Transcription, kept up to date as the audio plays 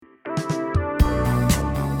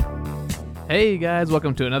Hey guys,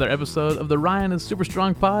 welcome to another episode of the Ryan is Super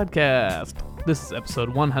Strong podcast. This is episode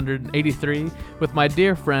 183 with my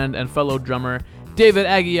dear friend and fellow drummer, David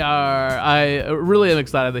Aguiar. I really am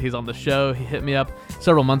excited that he's on the show. He hit me up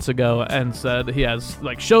several months ago and said he has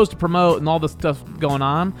shows to promote and all this stuff going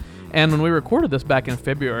on. And when we recorded this back in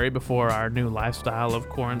February, before our new lifestyle of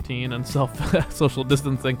quarantine and social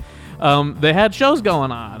distancing, they had shows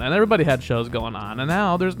going on, and everybody had shows going on, and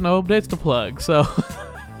now there's no dates to plug. So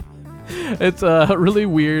it's a really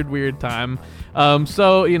weird time.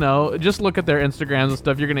 So, just look at their Instagrams and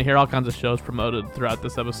stuff. You're going to hear all kinds of shows promoted throughout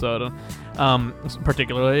this episode,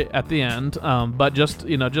 particularly at the end. But just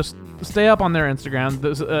stay up on their Instagram.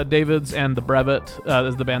 This, David's and The Brevet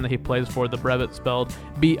is the band that he plays for. The Brevet spelled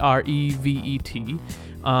B-R-E-V-E-T.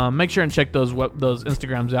 Make sure and check those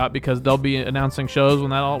Instagrams out, because they'll be announcing shows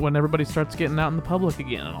when everybody starts getting out in the public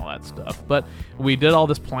again and all that stuff. But we did all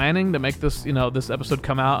this planning to make this this episode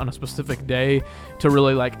come out on a specific day to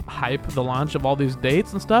really hype the launch of all these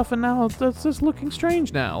dates and stuff. And now it's just looking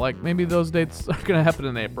strange now. Maybe those dates are gonna happen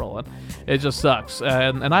in April, and it just sucks.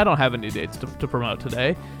 And I don't have any dates to promote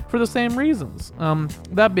today for the same reasons.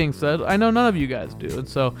 That being said, I know none of you guys do, and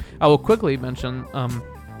so I will quickly mention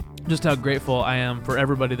just how grateful I am for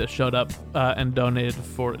everybody that showed up and donated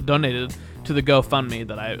to the GoFundMe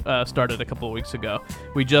that I started a couple of weeks ago.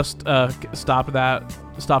 We just stopped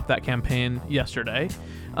that campaign yesterday,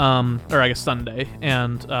 or I guess Sunday,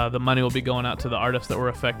 and the money will be going out to the artists that were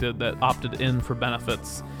affected that opted in for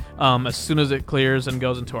benefits as soon as it clears and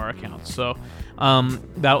goes into our accounts. So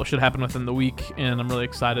that should happen within the week, and I'm really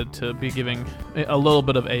excited to be giving a little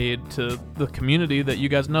bit of aid to the community that you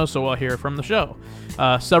guys know so well here from the show.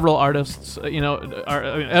 Several artists,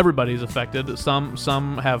 everybody's affected.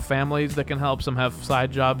 Some have families that can help. Some have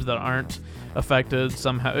side jobs that aren't affected.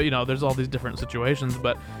 Some have, there's all these different situations,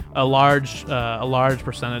 but a large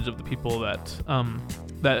percentage of the people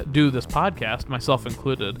that do this podcast, myself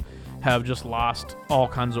included, have just lost all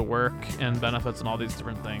kinds of work and benefits and all these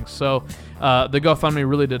different things. So the GoFundMe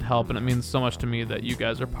really did help, and it means so much to me that you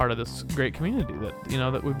guys are part of this great community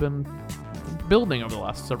that we've been building over the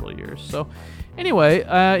last several years. So anyway,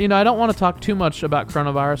 I don't want to talk too much about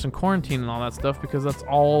coronavirus and quarantine and all that stuff, because that's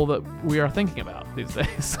all that we are thinking about these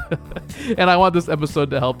days. And I want this episode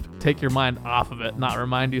to help take your mind off of it, not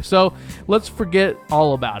remind you. So let's forget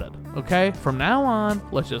all about it, okay? From now on,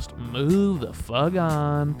 let's just move the fuck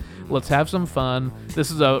on. Let's have some fun.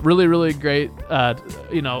 This is a really, really great,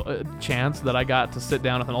 chance that I got to sit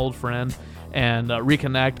down with an old friend and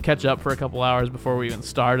reconnect, catch up for a couple hours before we even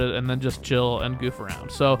started, and then just chill and goof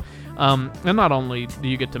around. So, and not only do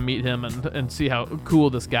you get to meet him and see how cool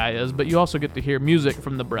this guy is, but you also get to hear music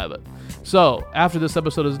from The Brevet. So, after this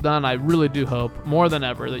episode is done, I really do hope, more than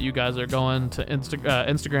ever, that you guys are going to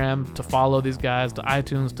Instagram to follow these guys, to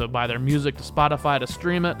iTunes to buy their music, to Spotify to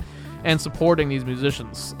stream it, and supporting these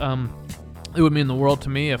musicians. It would mean the world to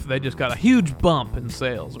me if they just got a huge bump in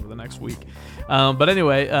sales over the next week. But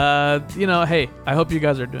anyway, hey, I hope you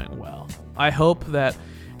guys are doing well. I hope that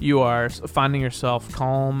you are finding yourself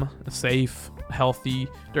calm, safe, healthy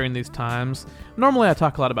during these times. Normally I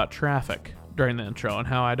talk a lot about traffic during the intro and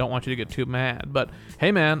how I don't want you to get too mad. But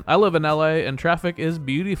hey man, I live in LA and traffic is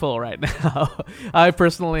beautiful right now. I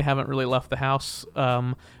personally haven't really left the house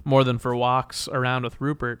more than for walks around with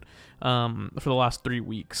Rupert for the last 3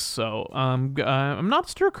 weeks. So I'm not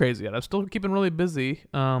stir crazy yet. I'm still keeping really busy.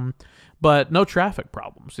 But no traffic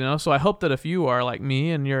problems, So I hope that if you are like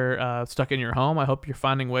me and you're stuck in your home, I hope you're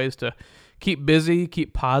finding ways to keep busy,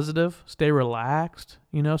 keep positive, stay relaxed,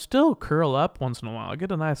 still curl up once in a while.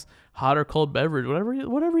 Get a nice hot or cold beverage,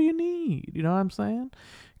 whatever you need, you know what I'm saying?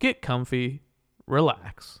 Get comfy,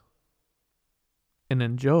 relax, and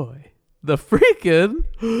enjoy the freaking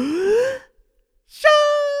show!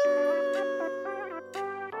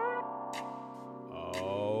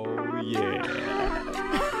 Oh, yeah.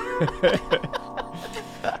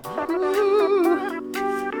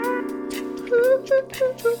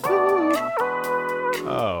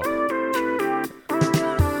 Oh.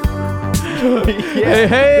 Yeah.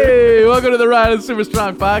 Hey, welcome to the Ryan is Super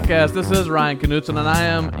Strong podcast. This is Ryan Knutson, and I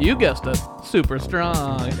am, you guessed it, super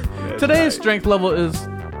strong. Today's strength level is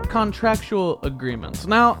contractual agreements.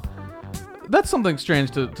 Now, that's something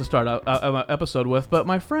strange to start an episode with, but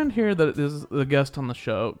my friend here that is the guest on the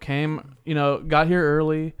show came, got here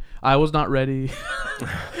early. I was not ready.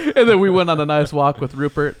 And then we went on a nice walk with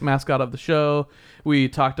Rupert, mascot of the show. We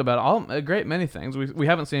talked about a great many things. We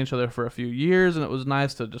haven't seen each other for a few years, and it was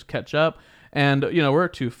nice to just catch up. And, we're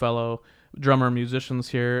two fellow drummer musicians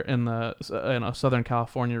here in the Southern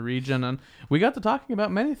California region, and we got to talking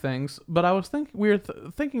about many things, but I was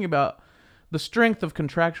thinking about the strength of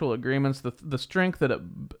contractual agreements, the strength that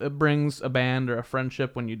it brings a band or a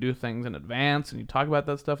friendship when you do things in advance and you talk about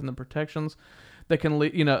that stuff, and the protections that can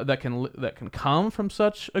that can come from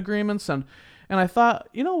such agreements. And I thought,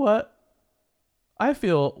 you know what, I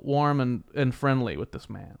feel warm and friendly with this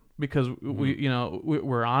man because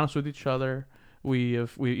we're honest with each other. We've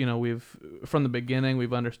from the beginning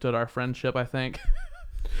we've understood our friendship, I think.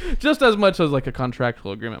 Just as much as like a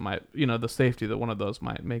contractual agreement might, the safety that one of those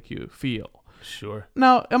might make you feel. Sure.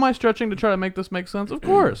 Now, am I stretching to try to make this make sense? Of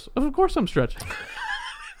course. Of course I'm stretching.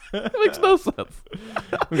 It makes no sense.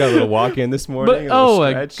 We got a little walk in this morning. But, oh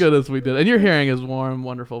my goodness, we did. And you're hearing his warm,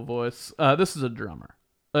 wonderful voice. This is a drummer.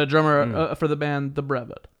 For the band The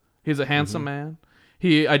Brevet. He's a handsome man.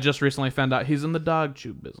 I just recently found out he's in the dog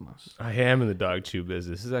chew business. I am in the dog chew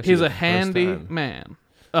business. This is actually He's a handy man,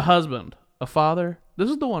 a husband, a father. This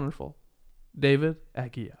is the wonderful David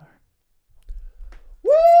Aguiar.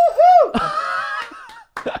 Woohoo!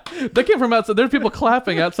 That came from outside. There's people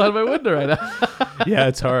clapping outside my window right now. Yeah,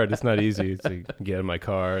 it's hard. It's not easy to get in my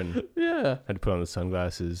car and yeah. I had to put on the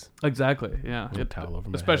sunglasses. Exactly. Yeah. A towel over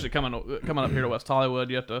my especially head. coming up here to West Hollywood,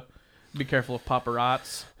 you have to be careful of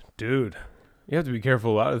paparazzi. Dude, you have to be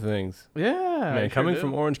careful of a lot of things. Yeah. Man, coming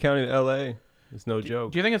from Orange County to LA, it's no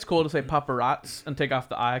joke. Do you think it's cool to say paparazzi and take off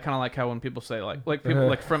the I? Kind of like how when people say like people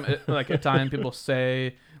like from like Italian people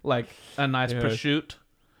say like a nice prosciutto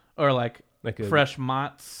or like a fresh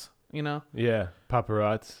mozz, Yeah,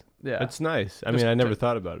 paparazzi. Yeah. It's nice. I mean, I never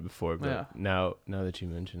thought about it before, but now that you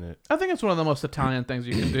mention it. I think it's one of the most Italian things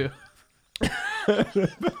you can do.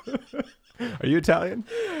 Are you Italian?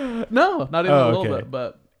 No, not even a little okay. bit,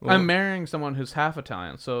 but Well, I'm marrying someone who's half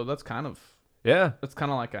Italian, so that's kind of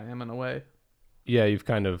like I am in a way. Yeah, you've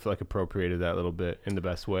kind of like appropriated that a little bit in the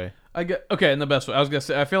best way. In the best way. I was gonna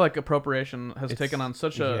say I feel like appropriation has taken on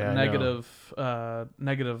such a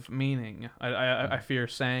negative meaning. I fear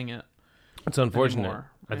saying it. It's unfortunate.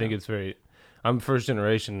 Anymore. I think it's very. I'm first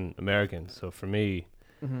generation American, so for me,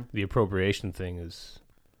 the appropriation thing is.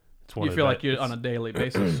 It's one. You feel like you're on a daily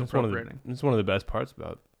basis appropriating. It's one of the best parts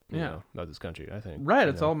about about this country, I think. Right.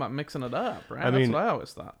 It's all about mixing it up. Right. That's what I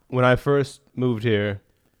always thought. When I first moved here,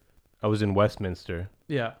 I was in Westminster.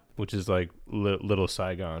 Yeah. Which is like Little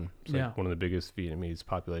Saigon. It's like Yeah. one of the biggest Vietnamese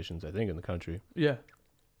populations, I think, in the country. Yeah.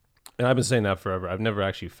 And I've been saying that forever. I've never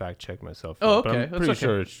actually fact-checked myself. Oh, But okay. I'm pretty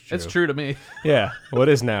sure it's true. It's true to me. Yeah. Well, it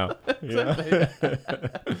is now.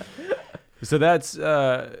 So that's,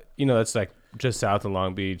 that's like just south of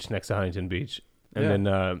Long Beach, next to Huntington Beach. And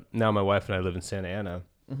then now my wife and I live in Santa Ana,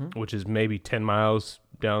 which is maybe 10 miles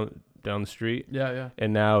down the street. Yeah, yeah.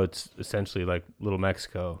 And now it's essentially like Little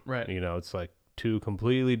Mexico. Right. It's like two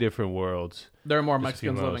completely different worlds. There are more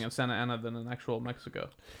Mexicans living in Santa Ana than in actual Mexico.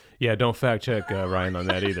 Yeah, don't fact check Ryan on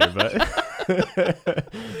that either, but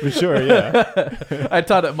sure, yeah. I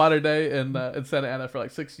taught at Modern Day in Santa Ana for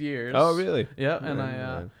like 6 years. Oh, really? Yeah, and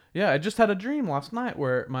I just had a dream last night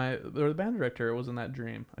where the band director was in that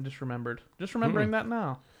dream. I just remembering that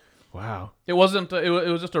now. Wow. It wasn't. It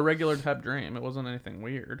was just a regular type dream. It wasn't anything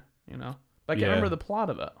weird, But I can't remember the plot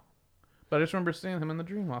of it. But I just remember seeing him in the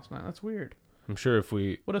dream last night. That's weird. I'm sure if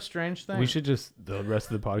what a strange thing. We should the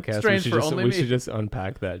rest of the podcast. Strange we should just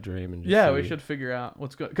unpack that dream and we should figure out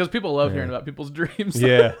what's going. Because people love hearing about people's dreams.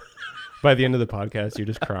 Yeah. By the end of the podcast, you're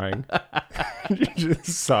just crying, you're just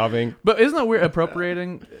sobbing. But isn't that weird?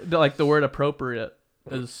 Appropriating, like the word appropriate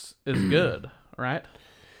is good, right?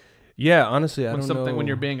 Yeah, honestly, I don't know. When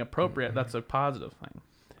you're being appropriate, that's a positive thing.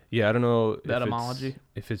 Yeah, I don't know the etymology.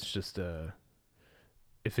 If it's just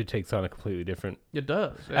if it takes on a completely different. It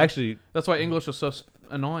does. Yeah. Actually, that's why English is so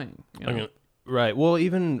annoying. Right. Well,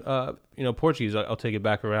 even Portuguese, I'll take it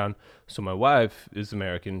back around. So my wife is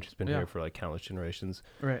American. She's been here for like countless generations.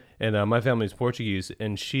 Right. And my family is Portuguese,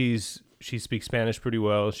 and she speaks Spanish pretty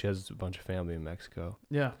well. She has a bunch of family in Mexico.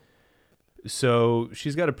 Yeah. So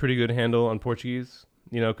she's got a pretty good handle on Portuguese,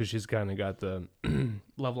 because she's kind of got the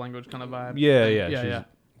love language kind of vibe. Yeah. She's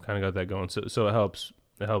kind of got that going. So it helps.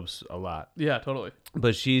 It helps a lot. Yeah, totally.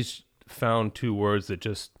 But she's found two words that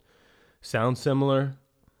just sound similar.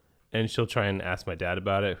 And she'll try and ask my dad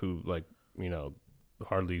about it, who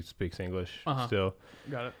hardly speaks English still.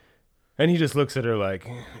 Got it. And he just looks at her like,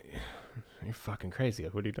 "You're fucking crazy.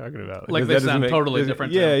 What are you talking about?" Like they sound totally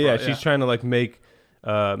different. Yeah. She's trying to like make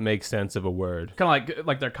sense of a word. Kind of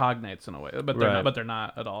like they're cognates in a way, but they're not. But they're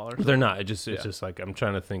not at all. They're not. It's just like I'm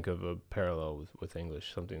trying to think of a parallel with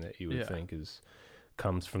English, something that you would think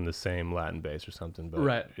comes from the same Latin base or something. But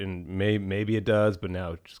right. And maybe it does, but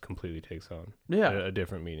now it just completely takes on a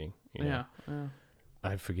different meaning. Yeah.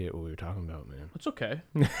 I forget what we were talking about, man. It's okay.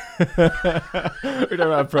 We're talking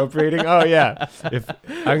about appropriating. Oh yeah. If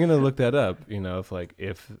I'm gonna look that up,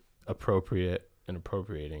 if appropriate and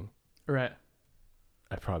appropriating. Right.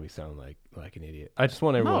 I probably sound like an idiot. I just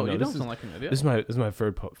want everyone to know you don't sound like an idiot. This is my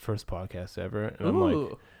first podcast ever, and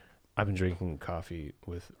Ooh. I've been drinking coffee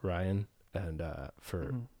with Ryan and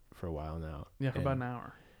for a while now. Yeah, for about an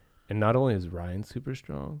hour. And not only is Ryan super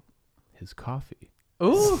strong, his coffee.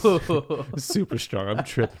 Ooh. Super strong. I'm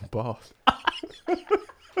tripping balls.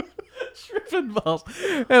 Tripping balls.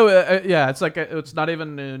 Anyway, yeah, it's like it's not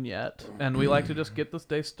even noon yet, and we like to just get this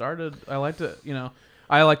day started. I like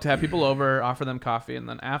to have people over, offer them coffee, and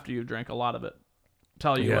then after you drink a lot of it,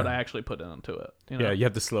 tell you what I actually put into it. Yeah, you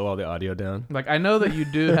have to slow all the audio down. Like, I know that you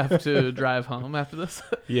do have to drive home after this.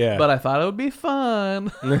 Yeah. But I thought it would be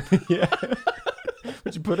fun. Yeah.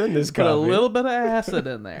 What you put in this coffee? Put a little bit of acid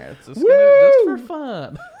in there. It's just for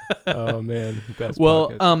fun. Oh man, best. Well,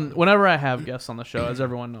 whenever I have guests on the show, as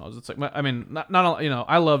everyone knows, it's like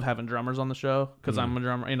I love having drummers on the show because I'm a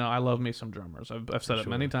drummer. I love me some drummers. I've said it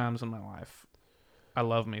many times in my life. I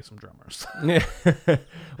love me some drummers. Yeah.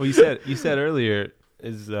 Well, you said earlier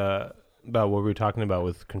is about what we were talking about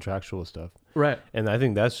with contractual stuff, right? And I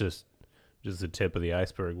think that's just the tip of the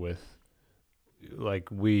iceberg. With like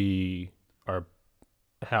we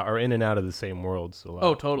are in and out of the same worlds a lot.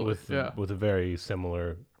 Oh, totally. With a very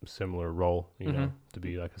similar role, to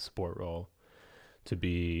be like a support role,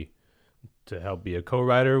 to help be a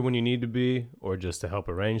co-writer when you need to be, or just to help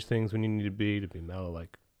arrange things when you need to be mellow.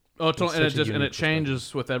 Like, oh, totally. And it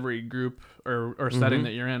changes with every group or setting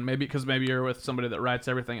that you're in. Maybe you're with somebody that writes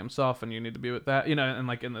everything himself, and you need to be with that,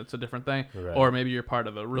 and it's a different thing. Right. Or maybe you're part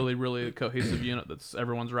of a really, really cohesive unit that's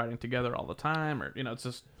everyone's writing together all the time, or it's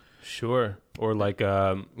just. Sure. Or like,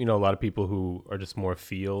 a lot of people who are just more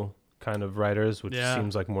feel kind of writers, which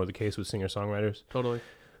seems like more the case with singer-songwriters. Totally.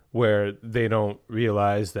 Where they don't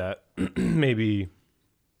realize that maybe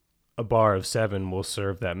a bar of 7 will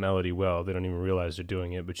serve that melody well. They don't even realize they're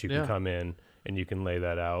doing it, but you can come in and you can lay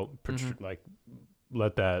that out, like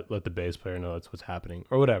let the bass player know that's what's happening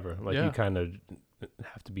or whatever. Like you kind of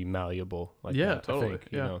have to be malleable. Like that, totally. I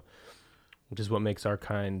think, which is what makes our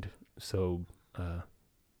kind so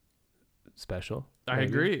special. I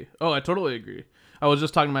agree. Oh, I totally agree. I was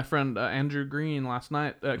just talking to my friend Andrew Green last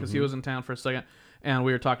night because he was in town for a second, and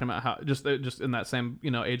we were talking about how just in that same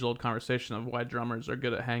age-old conversation of why drummers are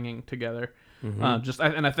good at hanging together. I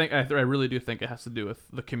really do think it has to do with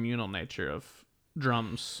the communal nature of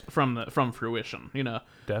drums from fruition.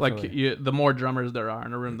 Definitely. Like the more drummers there are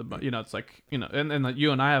in a room, it's like and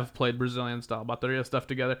you and I have played Brazilian style bateria stuff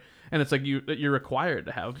together, and it's like you're required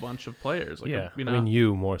to have a bunch of players. Like, I mean,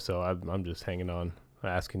 you more so. I'm just hanging on,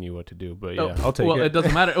 asking you what to do, but I'll take it. Well, it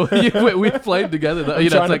doesn't matter. We played together. Though. I'm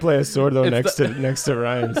trying to play a sword though next to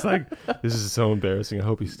Ryan. It's like, this is so embarrassing. I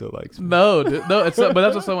hope he still likes me. No, dude, no. But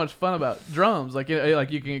that's what's so much fun about drums. Like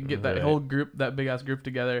you can get that whole group, that big ass group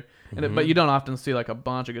together, and but you don't often see like a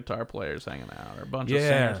bunch of guitar players hanging out or a bunch of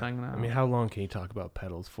singers hanging out. I mean, how long can you talk about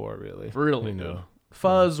pedals for, really? Really,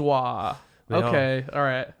 fuzz wah. Okay, all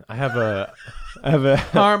right. I have a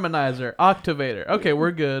harmonizer, octavator. Okay,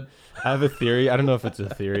 we're good. I have a theory. I don't know if it's a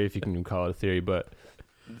theory, if you can even call it a theory, but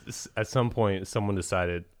at some point, someone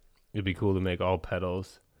decided it'd be cool to make all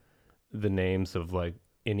pedals the names of like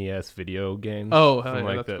NES video games. Oh, hell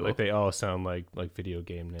yeah, that's cool. Like they all sound like video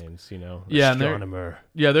game names, Yeah, Astronomer.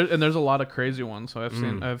 There's a lot of crazy ones. So I've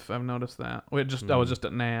seen, I've noticed that. I was just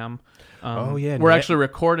at NAMM. We're actually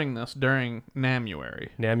recording this during Namuary.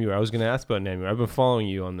 I was going to ask about Namuary. I've been following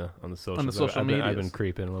you on the socials. On the social media. I've been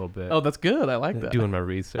creeping a little bit. Oh, that's good. I like that. Doing my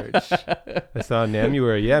research. I saw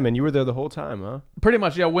Namuary. Yeah, man, you were there the whole time, huh? Pretty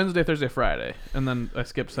much. Yeah, Wednesday, Thursday, Friday, and then I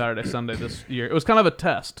skipped Saturday, Sunday this year. It was kind of a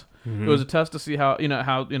test. It was a test to see how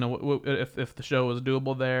if the show was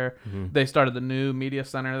doable there. They started the new media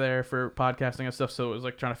center there for podcasting and stuff, so it was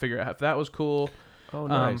like trying to figure out if that was cool. Oh,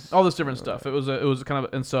 nice. All this different stuff. It was kind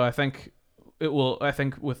of, and so I think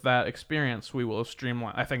with that experience we will have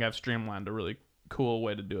streamlined. I think I've streamlined a really cool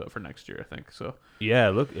way to do it for next year. I think so. Yeah,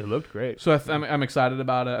 it looked great. So I'm excited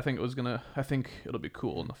about it. I think it'll be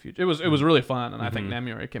cool in the future. It was really fun, and I think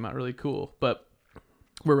Namuary came out really cool. But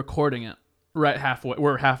we're recording it. Right halfway,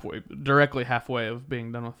 we're directly halfway of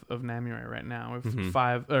being done with Namuary right now. We've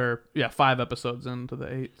 5 episodes into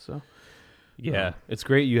the 8. So yeah, it's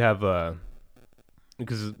great you have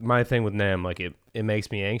because my thing with Nam, like it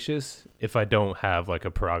makes me anxious if I don't have like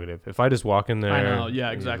a prerogative. If I just walk in there, I know,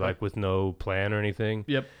 yeah, exactly, like with no plan or anything.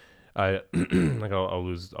 Yep. I'll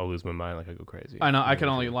lose my mind, like I go crazy. I know. I can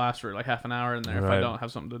only last for like half an hour in there if I don't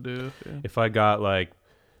have something to do. Yeah. If I got like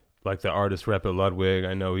like the artist rep at Ludwig,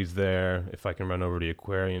 I know he's there. If I can run over to the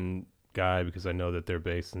Aquarian guy, because I know that they're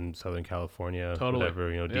based in Southern California,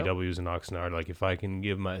 whatever, DW's in Oxnard. Like if I can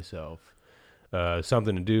give myself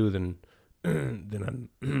something to do, then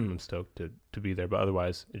I'm stoked to be there. But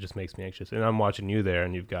otherwise, it just makes me anxious. And I'm watching you there,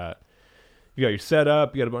 and you got your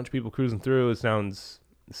setup, you got a bunch of people cruising through. It sounds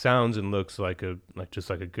and looks like a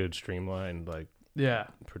good streamlined, like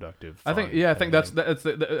productive. I think that's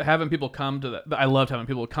having people come to that. I loved having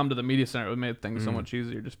people come to the media center. It made things so much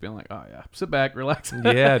easier. Just being like, oh yeah, sit back, relax.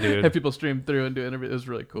 Yeah, dude. Have people stream through and do interviews. It was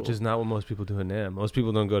really cool. Which is not what most people do in NAMM. Most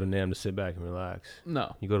people don't go to NAMM to sit back and relax.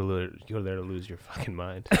 No, you go there to lose your fucking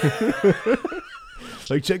mind.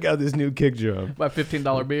 Like, check out this new kick drum. Buy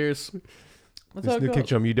 $15 beers. That's this new kick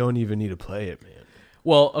drum, you don't even need to play it, man.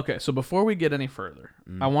 Well, okay. So before we get any further,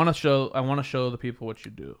 I want to show the people what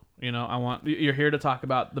you do. You're here to talk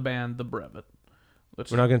about the band, The Brevet.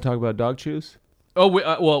 We're not going to talk about dog chews?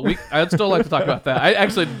 Oh, I'd still like to talk about that. I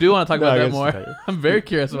actually do want to talk about that more. I'm very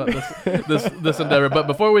curious about this endeavor. But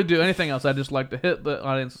before we do anything else, I'd just like to hit the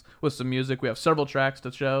audience with some music. We have several tracks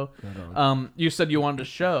to show. You said you wanted to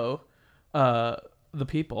show the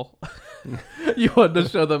people. You wanted to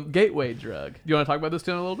show them Gateway Drug. Do you want to talk about this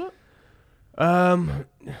tune a little bit?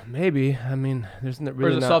 Maybe. I mean, there's really or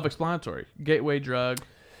is it self-explanatory? Gateway Drug.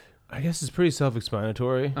 I guess it's pretty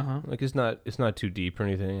self-explanatory. Like it's not too deep or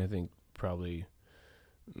anything. I think probably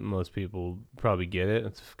most people probably get it.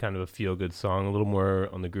 It's kind of a feel-good song, a little more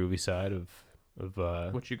on the groovy side of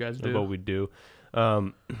what you guys do. What we do.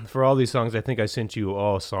 For all these songs, I think I sent you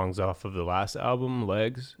all songs off of the last album,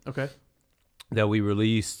 Legs. Okay. That we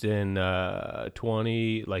released in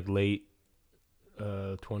late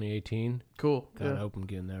 2018. Cool. God, I hope I'm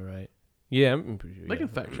getting that right. Yeah, I'm pretty sure. They can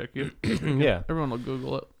fact check you. Yeah. Everyone will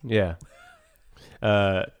Google it. Yeah.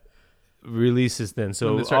 Releases then.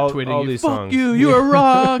 So they start tweeting all you, these fuck songs. you, you are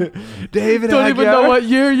wrong. David don't even know what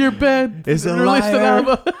year your band is a released an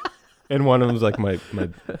album. And one of them was like my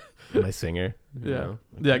singer. Yeah.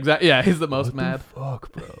 Yeah, exactly. Yeah, he's the most mad.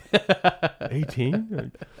 Fuck, bro.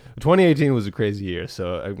 18? 2018 was a crazy year,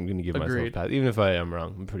 so I'm going to give myself a pass. Even if I am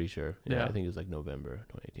wrong, I'm pretty sure. Yeah, I think it was like November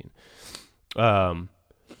 2018.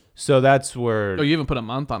 So that's where... Oh, you even put a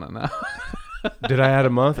month on it now. Did I add a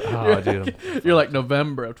month? Oh, dude. You're like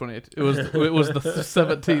November of 2018. It was the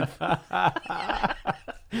 17th.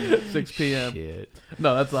 6 p.m. Shit.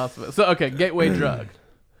 No, that's awesome. So, okay, Gateway Drug.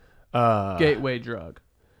 Gateway Drug.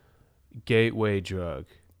 Gateway Drug.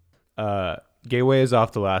 Gateway is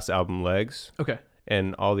off the last album, Legs. Okay.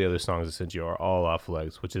 And all the other songs I sent you are all off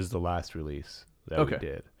Legs, which is the last release that we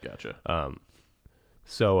did. Gotcha.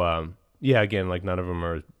 Yeah, again, like none of them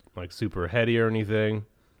are like super heady or anything.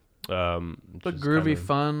 But groovy,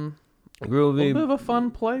 fun. Groovy. A little bit of a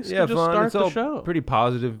fun place to just fun. start It's the all show. Pretty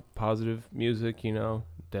positive music,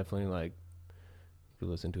 Definitely like you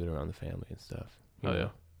listen to it around the family and stuff. Oh, yeah.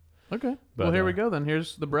 Okay. But, well, here we go then.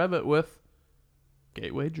 Here's the Brevet with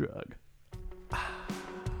Gateway Drug.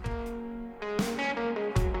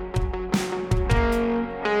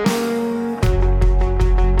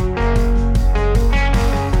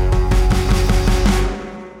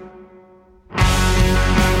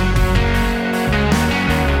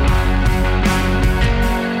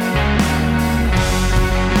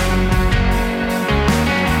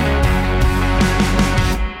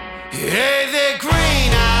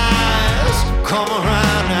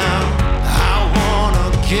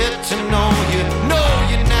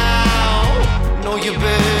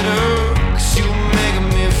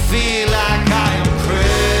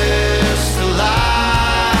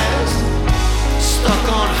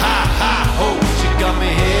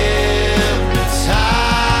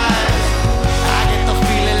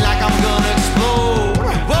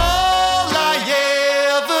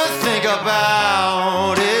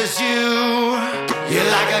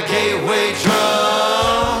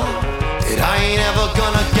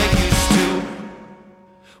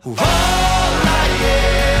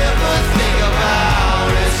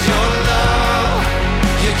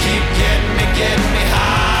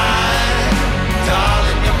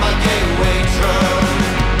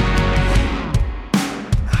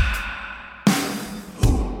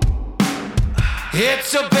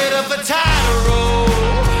 It's a bit of a tightrope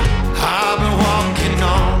I've been walking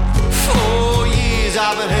on. 4 years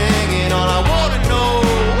I've been hanging on. I wanna know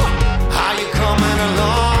how you coming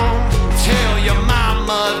along. Tell your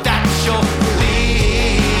mama that you're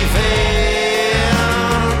leaving.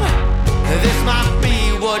 This might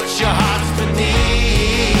be what your heart's been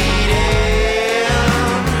needing.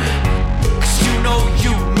 'Cause you know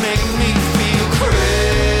you make me feel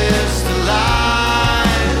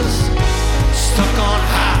crystallized. Stuck on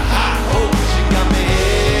high hopes, you got me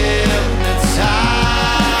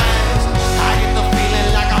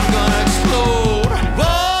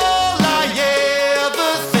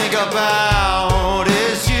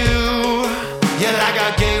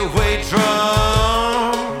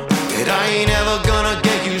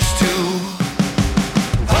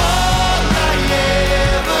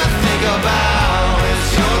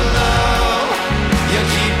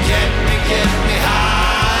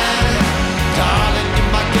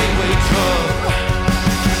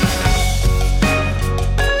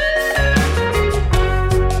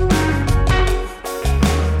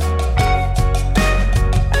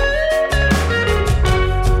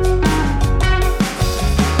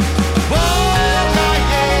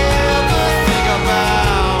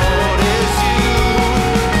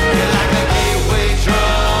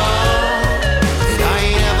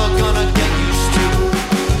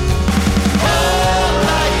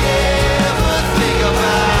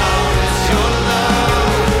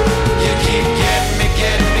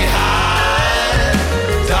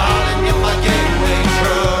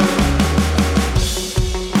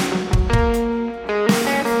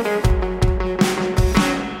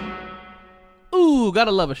Ooh,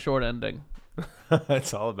 gotta love a short ending.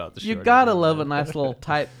 It's all about the. You short gotta ending, love man. a nice little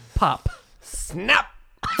tight pop. Snap.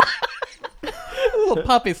 A little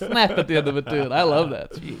poppy snap at the end of it, dude. I love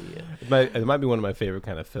that. Yeah. It might be one of my favorite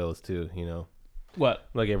kind of fills too. You know, What?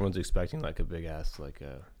 like everyone's expecting like a big ass like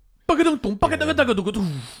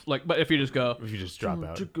Like, but if you just go, if you just drop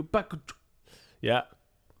out. Yeah.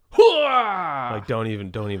 like, Like don't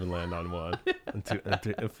even land on one. And two, and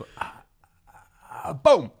three, and four.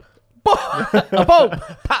 Boom. a boom,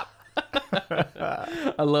 pop.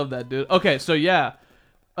 I love that, dude. Okay, so yeah,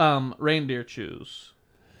 reindeer chews.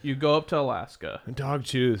 You go up to Alaska. Dog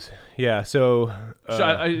chews. Yeah. So. So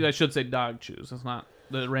I should say dog chews. It's not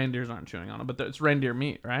the reindeers aren't chewing on it, but it's reindeer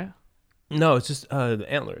meat, right? No, it's just the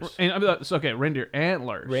antlers. It's okay, reindeer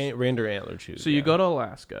antlers. Reindeer antler chews. So you go to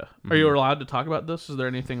Alaska. Are you allowed to talk about this? Is there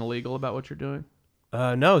anything illegal about what you're doing?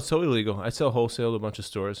 No, it's totally legal. I sell wholesale to a bunch of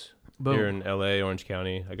stores Boom. here in LA, Orange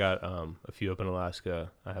County. I got a few up in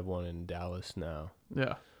Alaska. I have one in Dallas now.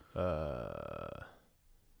 Yeah.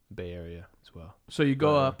 Bay Area as well. So you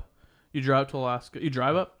go up, you drive to Alaska. You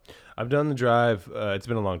drive up? I've done the drive. It's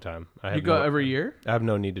been a long time. You go every year? I have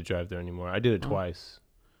no need to drive there anymore. I did it twice.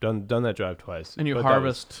 Done that drive twice. And you But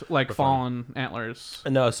harvest like for fallen antlers.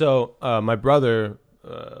 No, so my brother,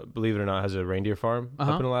 believe it or not, has a reindeer farm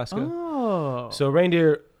up in Alaska. Oh. So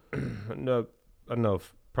reindeer, no, I don't know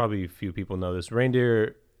if probably a few people know this.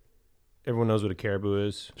 Reindeer, everyone knows what a caribou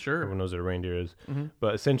is. Sure. Everyone knows what a reindeer is. Mm-hmm.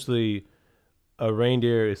 But essentially, a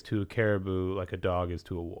reindeer is to a caribou like a dog is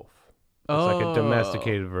to a wolf. It's like a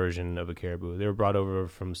domesticated version of a caribou. They were brought over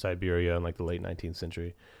from Siberia in like the late 19th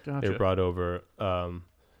century. Gotcha. They were brought over.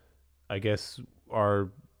 I guess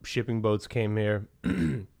our shipping boats came here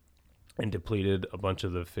and depleted a bunch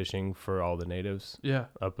of the fishing for all the natives. Yeah.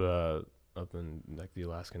 Up in like the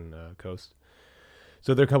Alaskan coast.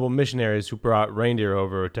 So there are a couple of missionaries who brought reindeer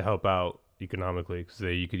over to help out economically because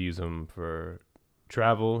you could use them for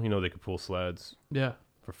travel. You know, they could pull sleds. Yeah.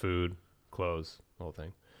 For food, clothes, the whole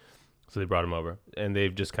thing. So they brought them over, and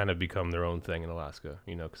they've just kind of become their own thing in Alaska.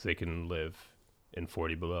 You know, because they can live in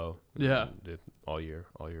 40 below. Yeah. All year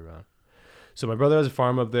round. So my brother has a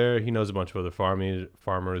farm up there. He knows a bunch of other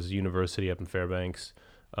farmers. University up in Fairbanks.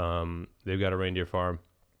 They've got a reindeer farm.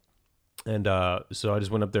 And so I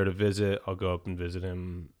just went up there to visit. I'll go up and visit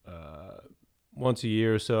him once a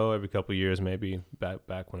year or so, every couple of years maybe,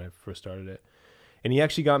 back when I first started it. And he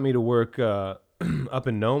actually got me to work up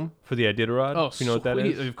in Nome for the Iditarod. Oh, if you know what that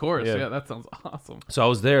is? Of course. Yeah. Yeah, that sounds awesome. So I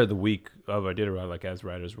was there the week of Iditarod, like as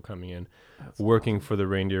riders were coming in, working for the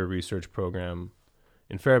reindeer research program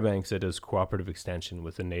in Fairbanks that does cooperative extension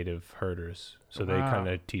with the native herders. So they kind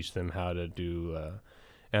of teach them how to do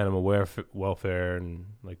animal welfare and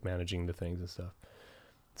like managing the things and stuff.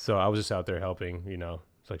 So I was just out there helping, you know,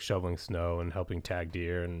 it's like shoveling snow and helping tag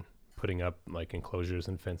deer and putting up like enclosures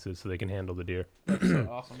and fences so they can handle the deer. That's so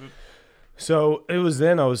awesome, dude. So it was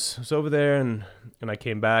then I was over there and I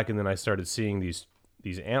came back and then I started seeing these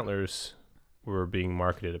antlers were being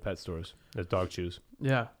marketed at pet stores as dog chews.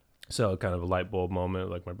 Yeah. So kind of a light bulb moment.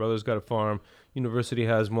 Like my brother's got a farm, University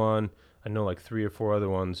has one. I know like 3 or 4 other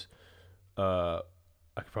ones. I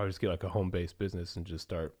could probably just get like a home-based business and just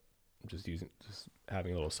start just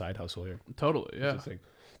having a little side hustle here. Totally. Yeah. Just like,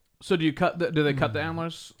 So do they cut the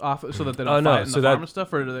antlers off so that they don't fight in the farm and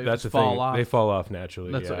stuff, or do they that's just the fall thing. off? They fall off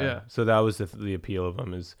naturally. Yeah. So that was the appeal of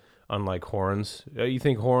them is unlike horns. You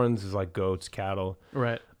think horns is like goats, cattle,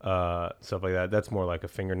 Right. stuff like that. That's more like a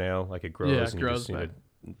fingernail, like it grows Yeah, and you grows just need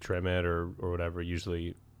to trim it or whatever.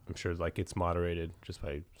 Usually, I'm sure like it's moderated just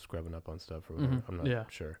by scrubbing up on stuff or whatever. I'm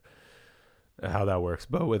not sure how that works.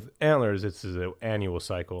 But with antlers, it's an annual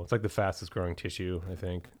cycle. It's like the fastest growing tissue, I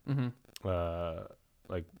think.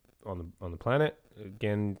 Like on the planet.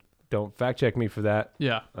 Again, don't fact check me for that.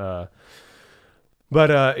 Yeah.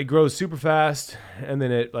 But it grows super fast and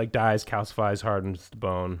then it like dies, calcifies, hardens the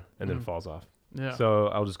bone, and then it falls off. Yeah. So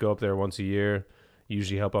I'll just go up there once a year,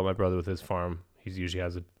 usually help out my brother with his farm. He usually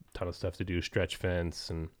has a ton of stuff to do, stretch fence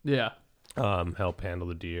and help handle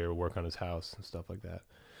the deer, work on his house and stuff like that.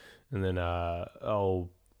 And then I'll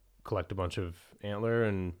collect a bunch of antler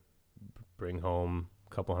and bring home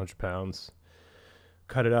a couple 100 pounds,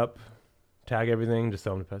 cut it up, tag everything, just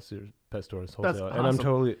sell them to pet stores wholesale. That's and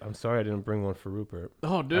awesome. I'm sorry I didn't bring one for Rupert.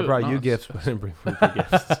 Oh, dude. I brought you gifts, but I didn't bring Rupert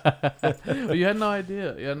gifts. Well, you had no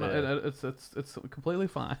idea. Yeah, no, it's completely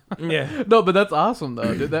fine. Yeah. No, but that's awesome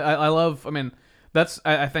though, dude. I love. I mean,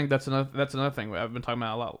 I think that's another thing I've been talking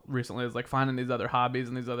about a lot recently is like finding these other hobbies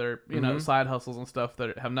and these other side hustles and stuff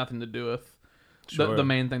that have nothing to do with the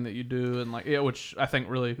main thing that you do, and like which I think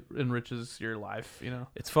really enriches your life. You know,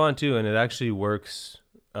 It's fun too, and it actually works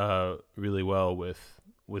really well with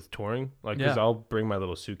with touring. Like, because I'll bring my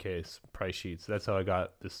little suitcase, price sheets. That's how I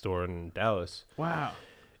got the store in Dallas. Wow.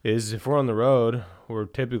 Is if we're on the road, we're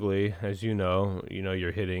typically, as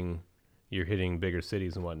you're hitting bigger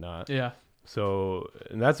cities and whatnot. Yeah. So,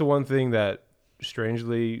 and that's the one thing that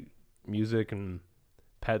strangely music and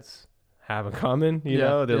pets have in common. You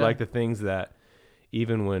know, they're like the things that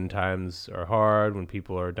even when times are hard, when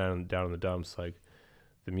people are down in the dumps, like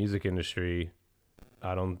the music industry,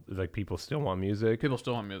 people still want music. People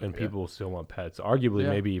still want music. And people still want pets. Arguably,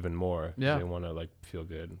 maybe even more. Yeah. They want to like feel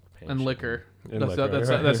good. And liquor. That's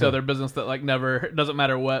the other business that like never, doesn't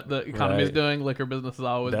matter what the economy is doing, liquor business is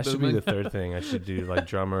always That booming. should be the third thing. I should do like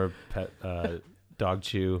drummer, pet, dog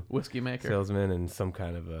chew, whiskey maker, salesman, and some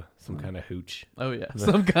kind of hooch. Oh yeah,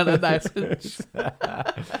 some kind of nice hooch.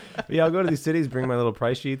 Yeah, I'll go to these cities, bring my little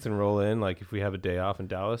price sheets, and roll in. Like if we have a day off in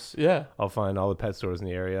Dallas, I'll find all the pet stores in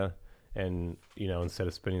the area, and instead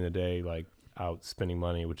of spending the day like out spending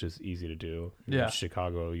money, which is easy to do. In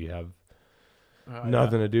Chicago, you have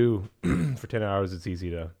nothing to do for 10 hours. It's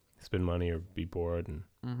easy to spend money or be bored, and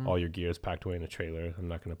all your gear is packed away in a trailer. I'm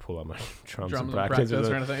not going to pull out my drums and practice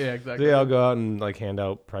or anything. Yeah, exactly. So I'll go out and like hand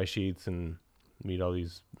out price sheets and meet all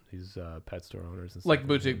these pet store owners and stuff. Like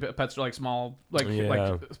boutique pet store, like small,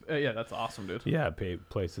 that's awesome, dude. Yeah, pay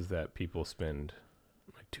places that people spend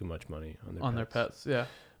like too much money on their pets. Yeah.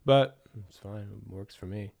 But it's fine. It works for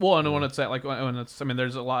me. Well, and when it's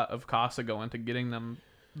there's a lot of costs that go into getting them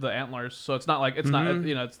the antlers, so it's not like it's not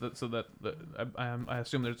I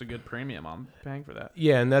assume there's a good premium on paying for that.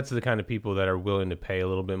 Yeah, and that's the kind of people that are willing to pay a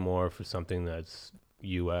little bit more for something that's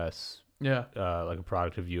U.S. Yeah, like a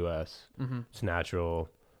product of U.S. It's natural.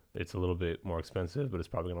 It's a little bit more expensive, but it's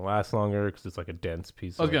probably going to last longer because it's like a dense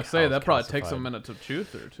piece. I was going to say that probably takes a minute to chew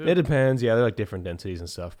through too. It depends. Yeah, they're like different densities and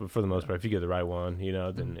stuff, but for the most part, if you get the right one,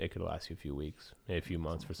 then it could last you a few weeks, maybe a few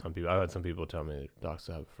months for some people. I've had some people tell me their dogs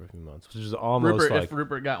have it for a few months, which is almost Rupert, like... If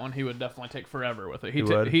Rupert got one, he would definitely take forever with it.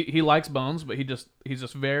 He likes bones, but he's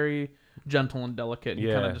just very gentle and delicate, and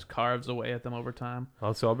he kind of just carves away at them over time.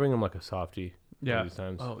 Also, I'll bring him like a softie. Yeah. These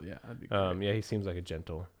times. Oh yeah, that'd be great. Yeah, he seems like a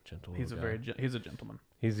gentle. He's he's a gentleman.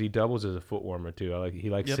 He doubles as a foot warmer too. He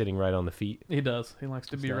likes sitting right on the feet. He does. He likes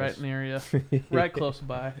to be right in the area, right close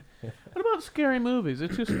by. What about scary movies?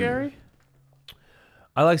 Is it too scary?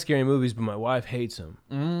 I like scary movies, but my wife hates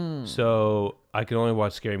them. So I can only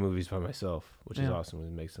watch scary movies by myself, which is awesome.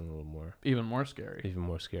 It makes them a little more... Even more scary.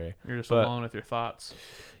 You're just alone with your thoughts.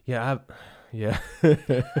 Yeah,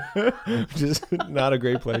 just not a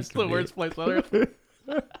great place to be. It's the worst place on earth.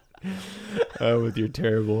 With your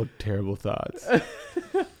terrible, terrible thoughts.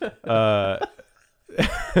 Well,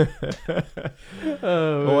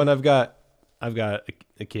 and I've got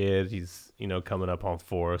a kid. He's coming up on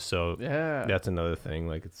 4, so that's another thing.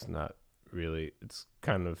 Like it's not really. It's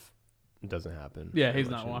kind of it doesn't happen. Yeah, he's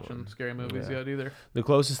not watching scary movies yet either. The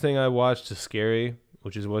closest thing I watched to scary,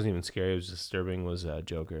 which wasn't even scary, it was disturbing, was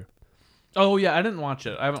Joker. Oh yeah, I didn't watch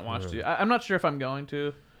it. I haven't watched it. I'm not sure if I'm going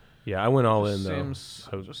to. Yeah, I went all in though.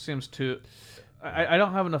 It just seems too. I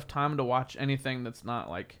don't have enough time to watch anything that's not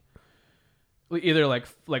like either like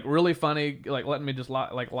really funny, like letting me just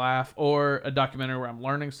laugh, or a documentary where I'm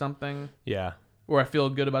learning something. Yeah. Where I feel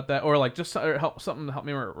good about that, or like just something to help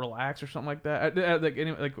me relax or something like that.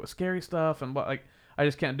 Like scary stuff and I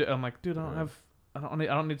just can't do. I'm like, dude, I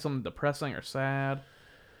don't need something depressing or sad.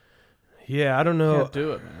 Yeah, I don't know. Can't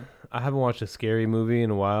do it, man. I haven't watched a scary movie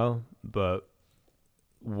in a while, but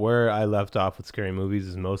where I left off with scary movies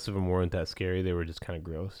is most of them weren't that scary. They were just kind of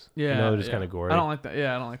gross. Yeah, they're just kind of gory. I don't like that.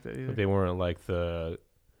 Yeah, I don't like that either. But they weren't like the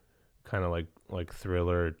kind of like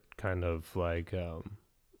thriller, kind of like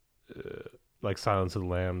Silence of the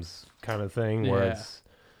Lambs kind of thing, where it's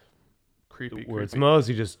creepy. It's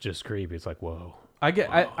mostly just creepy. It's like, whoa.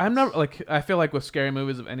 I'm not like, I feel like with scary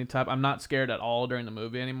movies of any type, I'm not scared at all during the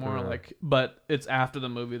movie anymore. But it's after the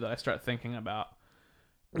movie that I start thinking about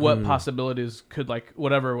what possibilities could, like,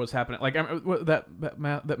 whatever was happening. Like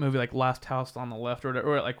that movie, like Last House on the Left,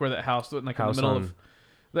 or like where that house, like in the middle of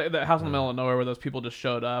that house in the middle of nowhere, where those people just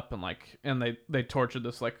showed up and they tortured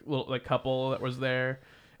this like little like couple that was there,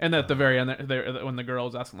 and at the very end, when the girl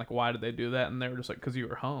was asking like why did they do that, and they were just like, because you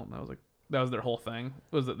were home. That was their whole thing,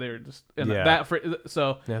 was that they were just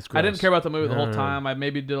so I didn't care about the movie the whole time. I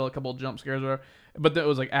maybe did a couple jump scares or whatever, but it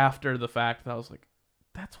was like after the fact that I was like,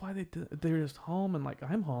 that's why they were just home, and like,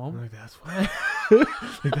 I'm home. Like, that's why.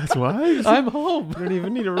 That's why I'm home. You don't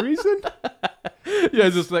even need a reason. Yeah,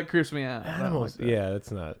 it's just that creeps me out. Animals. Yeah,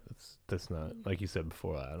 that's not like you said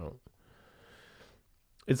before. I don't.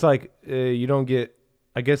 It's like you don't get.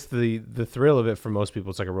 I guess the thrill of it for most people,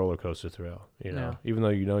 it's like a roller coaster thrill. Even though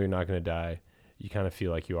you're not going to die, you kind of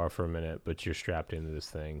feel like you are for a minute, but you're strapped into this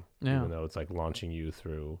thing, even though it's like launching you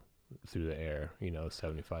through the air,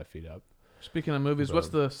 75 feet up. Speaking of movies, what's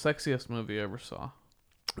the sexiest movie you ever saw?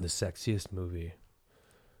 The sexiest movie?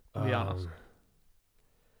 Be honest.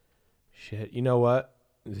 Shit. You know what?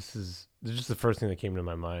 This is just the first thing that came to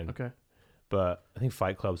my mind. Okay. But I think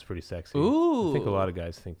Fight Club's pretty sexy. Ooh. I think a lot of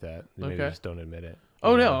guys think that. They maybe just don't admit it.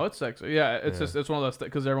 Oh, no, it's sexy. Yeah, it's just it's one of those things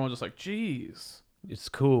because everyone's just like, geez. It's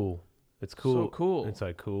cool. It's cool. So cool. It's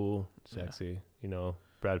like cool, sexy.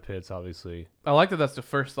 Brad Pitt's obviously. I like that. That's the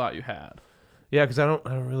first thought you had. Yeah, because I don't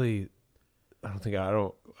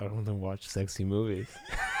watch sexy movies.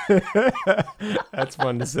 That's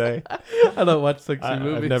fun to say. I don't watch sexy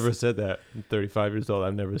movies. I've never said that. I'm 35 years old.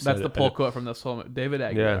 I've never said That's the pull quote from this whole movie. David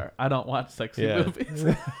Aguilar. Yeah. I don't watch sexy movies.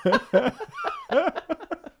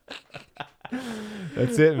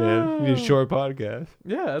 That's it, man. You need a short podcast.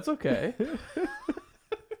 Yeah, that's okay.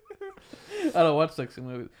 I don't watch sexy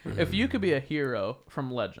movies. If you could be a hero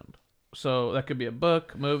from legend, so that could be a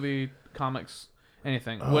book, movie, comics,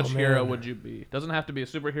 anything. Which hero would you be? Doesn't have to be a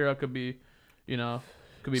superhero. Could be,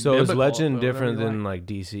 could be. So is legend different than like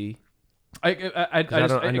DC?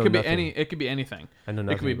 It could be any. It could be anything. I know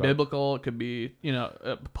nothing. It could be biblical. It could be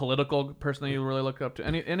a political person that you really look up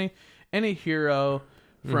to. Any hero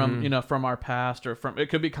from from our past or from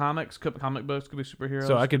it could be comics, comic books, could be superheroes.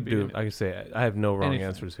 So I could say I have no wrong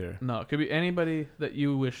answers here. No, it could be anybody that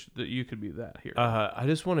you wish that you could be that hero. I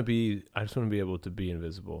just want to be able to be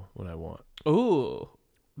invisible when I want. Ooh,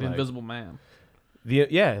 the Invisible Man.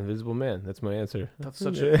 Invisible Man. That's my answer. That's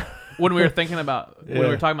such a. When we were thinking about when we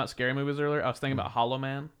were talking about scary movies earlier, I was thinking about Hollow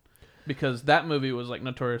Man, because that movie was like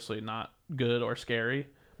notoriously not good or scary,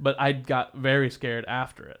 but I got very scared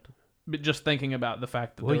after it. But just thinking about the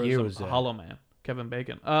fact that there was a Hollow Man, Kevin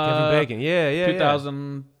Bacon. Kevin Bacon, yeah.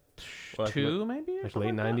 2002 maybe. Like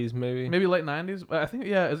late 90s, maybe. Maybe late 90s. I think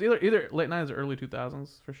it's either late 90s or early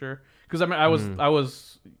 2000s for sure. Because I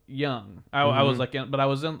was young. I was like, but I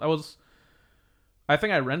I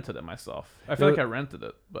think I rented it myself. I feel like I rented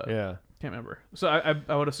it, but can't remember. So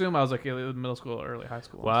I would assume I was like middle school or early high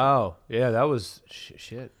school. Wow, yeah, that was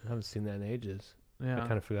shit. I haven't seen that in ages. Yeah, I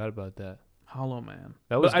kind of forgot about that. Hollow Man.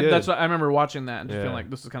 That was good. That's what I remember watching that and just feeling like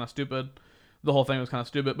this is kind of stupid. The whole thing was kind of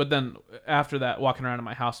stupid. But then after that, walking around in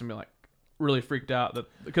my house and being like really freaked out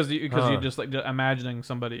because you just like imagining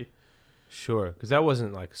somebody. Sure, because that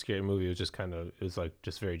wasn't like a scary movie. It was just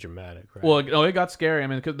just very dramatic, right? Well, it got scary. I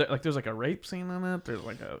mean, cause there's like a rape scene in it. There's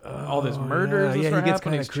like all these murders. Yeah, he gets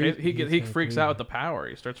kind of he freaks out with the power.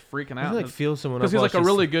 He starts freaking out. He like feels someone because he's like a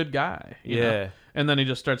really good guy. You know? And then he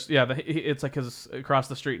just starts. Yeah, it's like his across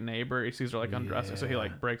the street neighbor. He sees her like undressing, so he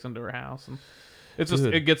like breaks into her house, and it's just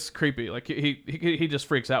it gets creepy. Like he just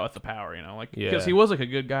freaks out with the power, like because he was like a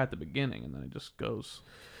good guy at the beginning, and then it just goes.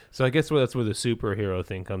 So I guess that's where the superhero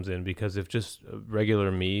thing comes in, because if just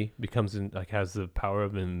regular me has the power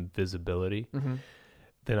of invisibility,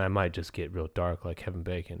 then I might just get real dark like Kevin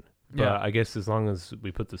Bacon. But I guess as long as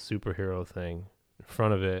we put the superhero thing in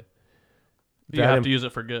front of it, you have to use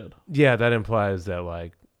it for good. Yeah, that implies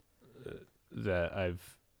that that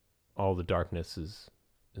all the darkness is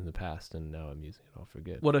in the past, and now I'm using it all for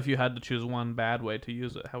good. What if you had to choose one bad way to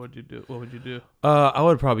use it? How would you do? What would you do? I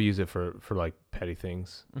would probably use it for like petty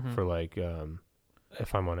things, for like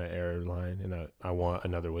if I'm on an airline and I want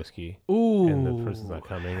another whiskey, and the person's not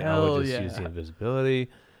coming, I would just use the invisibility.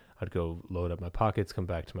 I'd go load up my pockets, come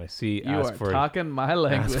back to my seat. You are talking my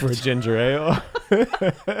language. Ask for a ginger ale.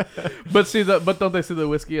 But don't they see the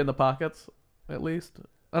whiskey in the pockets at least?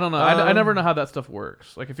 I don't know. I never know how that stuff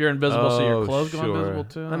works. Like if you're invisible, so your clothes go invisible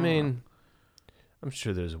too. I mean, I'm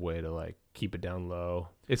sure there's a way to like keep it down low,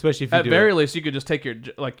 especially if you at very least you could just take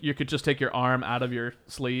your arm out of your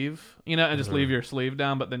sleeve, and just leave your sleeve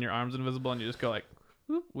down, but then your arm's invisible, and you just go like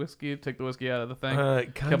whoop, whiskey, take the whiskey out of the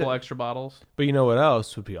thing, couple extra bottles. But you know what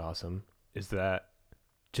else would be awesome is that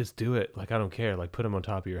just do it. Like I don't care. Like put them on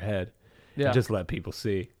top of your head. Yeah. And just let people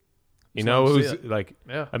see. Who's like?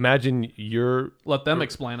 Yeah. Imagine let them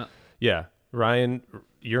explain it. Yeah, Ryan,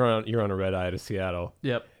 you're on a red eye to Seattle.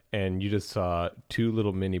 Yep. And you just saw 2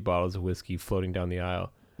 little mini bottles of whiskey floating down the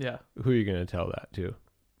aisle. Yeah. Who are you going to tell that to?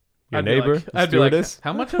 Your neighbor? I'd be like,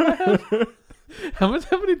 how much have I had? How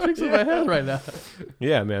many drinks have I had right now?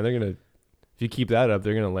 Yeah, man, they're gonna. If you keep that up,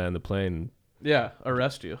 they're gonna land the plane. Yeah,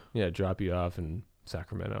 arrest you. Yeah, drop you off in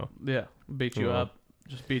Sacramento. Yeah, beat you up,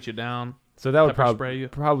 just beat you down. So that would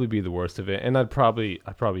probably be the worst of it, and I'd probably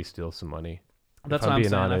steal some money. That's what I'm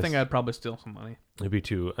saying. Honest. I think I'd probably steal some money. It'd be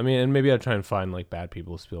too. I mean, and maybe I'd try and find like bad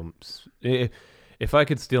people to steal. If I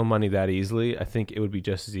could steal money that easily, I think it would be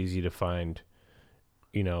just as easy to find.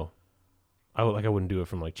 I wouldn't do it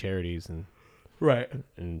from like charities and Right.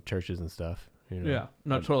 in churches and stuff. You know? Yeah.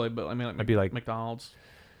 No, totally. But I mean, like, I'd be like McDonald's.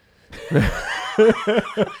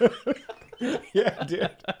 Yeah, dude.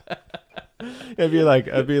 I'd be like,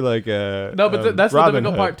 no, but that's the Robin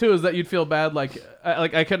difficult Hood. part too, is that you'd feel bad. Like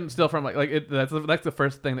I couldn't steal from that's the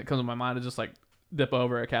first thing that comes to my mind is just like dip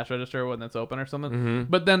over a cash register when that's open or something. Mm-hmm.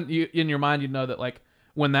 But then you in your mind you know that like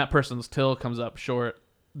when that person's till comes up short,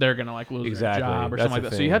 they're gonna like lose Exactly. their job or That's something like the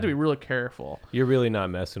that. So you had to thing. be really careful. You're really not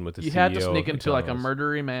messing with the You CEO had to sneak of into like a McDonald's.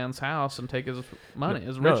 murdery man's house and take his money,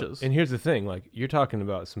 his No, riches. And here's the thing: like you're talking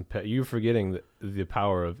about you're forgetting the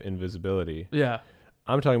power of invisibility. Yeah,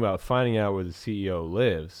 I'm talking about finding out where the CEO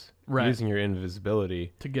lives, Right. using your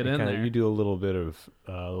invisibility to get and in kinda- there. You do a little bit of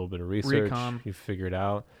research, Recon. you figure it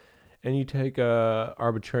out, and you take a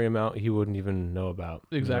arbitrary amount he wouldn't even know about.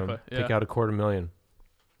 you know? Exactly, Take yeah. out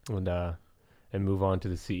 $250,000 and move on to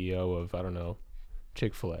the CEO of I don't know,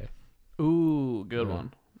 Chick-fil-A. Ooh, good Yeah.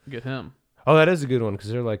 one. Get him. Oh, that is a good one because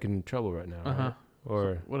they're like in trouble right now. Uh-huh. Right?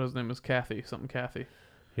 Or What his name is? Kathy. Something Kathy.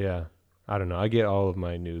 yeah, I don't know. I get all of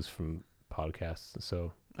my news from podcasts,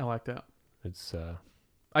 so I like that. it's.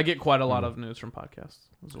 I get quite a lot Mm. of news from podcasts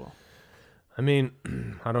as well. I mean,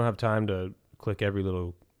 I don't have time to click every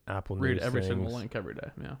little Apple Read News every single things, link every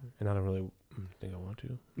day. Yeah. and I don't really think I want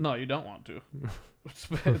to. No, you don't want to.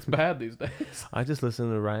 It's bad these days. I just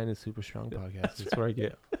listen to Ryan is Super Strong podcast. That's where I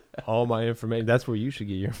get all my information. That's where you should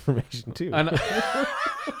get your information too. I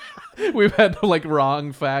know. We've had like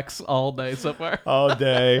wrong facts all day so far. All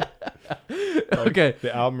day. Okay.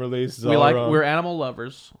 The album release is We all like wrong. we're animal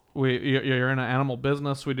lovers. You're in an animal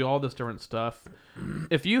business. We do all this different stuff.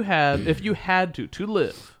 If you had to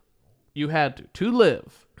live,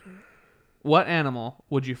 what animal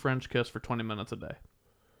would you French kiss for 20 minutes a day?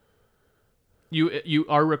 You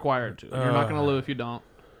are required to. You're not going to live if you don't,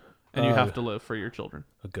 and you have to live for your children.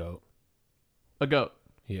 a goat. A goat.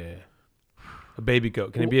 Yeah. A baby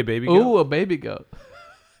goat. Can it be a baby goat? Ooh, a baby goat.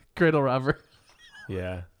 Cradle robber.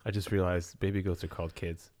 Yeah. I just realized baby goats are called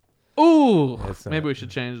kids. Ooh, That's not- maybe we should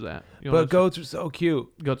change that. You But wanna- goats are so cute.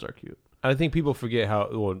 goats are cute. I think people forget how.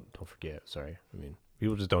 Well, don't forget. Sorry. I mean,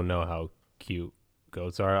 people just don't know how cute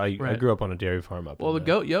goats are. I Right. grew up on a dairy farm up. Well, in the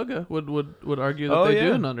goat yoga would argue that Oh, they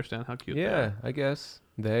yeah. do understand how cute they Yeah, are. I guess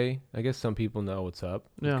I guess some people know what's up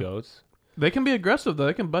with Yeah. goats. They can be aggressive though.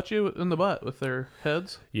 They can butt you in the butt with their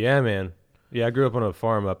heads. Yeah, man. Yeah, I grew up on a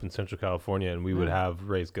farm up in Central California, and we would Yeah. have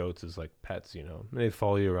raised goats as like pets. You know, they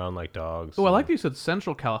follow you around like dogs. Oh, I and- like that you said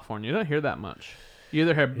Central California. You don't hear that much. You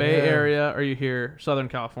either hear Bay Yeah. Area or you hear Southern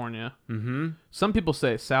California. Mm-hmm. Some people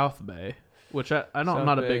say South Bay, which I'm South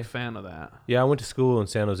not a Bay. big fan of that. Yeah, I went to school in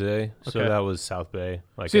San Jose, so Okay. that was South Bay.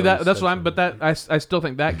 Like, See that was that's what I'm. Central. But I still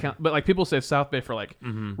think that count. But like people say South Bay for like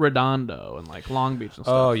Redondo and like Long Beach and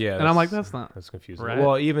stuff. Oh yeah, and I'm like that's not. that's confusing. Right?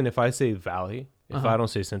 Well, even if I say Valley, if Uh-huh. I don't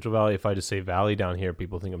say Central Valley, if I just say Valley down here,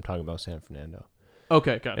 people think I'm talking about San Fernando,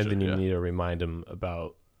 Okay, gotcha. and then you yeah. need to remind them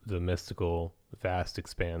about the mystical, vast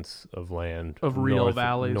expanse of land Of real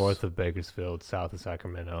valleys. north of Bakersfield, south of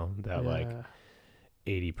Sacramento. That like Yeah.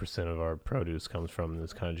 80% of our produce comes from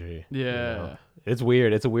this country. you Yeah. know? It's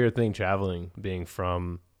weird. It's a weird thing traveling, being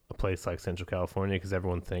from a place like Central California, because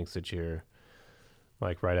everyone thinks that you're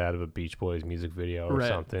like right out of a Beach Boys music video or Right.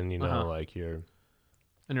 something. You know, Uh-huh. like you're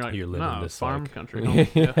And you're like, living no, this farm like, country. home."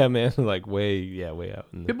 yeah, Yeah. man, like way out.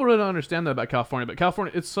 In the, People really don't understand that about California, but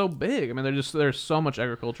California, it's so big. I mean, there's so much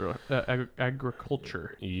agriculture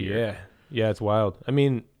here. yeah, it's wild. I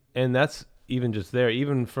mean, and that's even just there.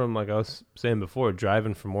 Even from like I was saying before,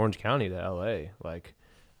 driving from Orange County to LA, like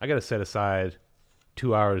I got to set aside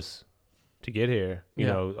 2 hours to get here. You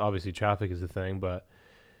Yeah. know, obviously traffic is the thing, but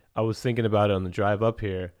I was thinking about it on the drive up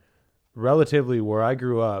here. Relatively, where I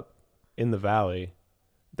grew up in the valley,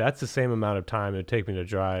 that's the same amount of time it would take me to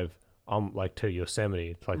drive like to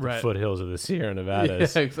Yosemite, to like Right. the foothills of the Sierra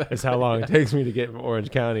Nevadas. Yeah, exactly. It's how long it takes me to get from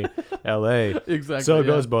Orange County, LA. Exactly. So it yeah.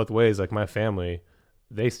 goes both ways. Like my family,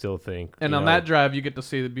 they still think. And you on know, that drive, you get to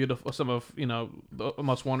see some of the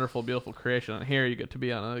most wonderful, beautiful creation. And here, you get to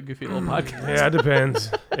be on a goofy little podcast. yeah, it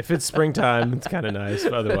depends. If it's springtime, it's kind of nice.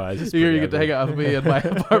 But otherwise, it's Here, you pretty get to hang out with me in my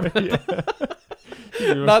apartment.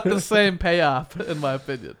 ugly. Not the same payoff, in my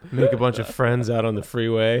opinion. Make a bunch of friends out on the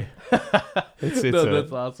freeway. It's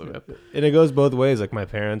That's awesome, man. and it goes both ways. Like my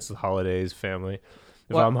parents, the holidays, family.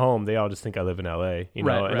 If Well- I'm home, they all just think I live in LA, you know,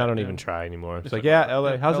 Right, and I right, don't yeah. even try anymore. It's Just like, like, yeah,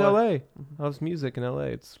 LA. yeah, How's LA? LA? How's music in LA?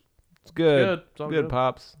 It's good. It's all good, good.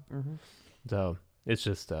 pops. Mhm. So it's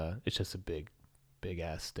just a big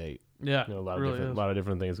ass state. Yeah, You know, a lot it of really different, is. lot of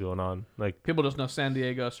different things going on. Like, People just know San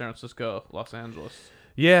Diego, San Francisco, Los Angeles.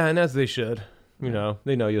 yeah, and as they should. You Yeah. know,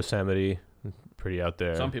 they know Yosemite, pretty out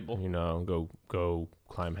there. Some people. you know, go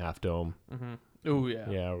climb Half Dome. Mm-hmm. Oh yeah.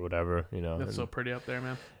 Yeah, or whatever, you know. That's so pretty up there,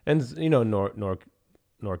 man. And you know,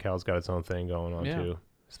 NorCal's got its own thing going on too,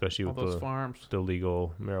 especially all with those farms. the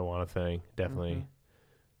legal marijuana thing. Definitely. Mm-hmm.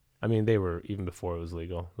 I mean, they were even before it was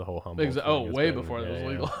legal. The whole Humboldt. Thing way before it was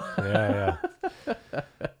legal. Yeah.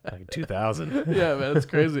 Like 2000. Yeah, man, it's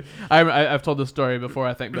crazy. I've told this story before.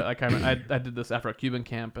 I think, but I did this Afro-Cuban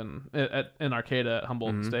camp in Arcata at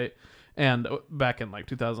Humboldt State, and back in like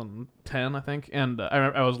 2010, I think. And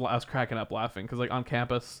I was cracking up laughing because like on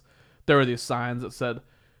campus there were these signs that said,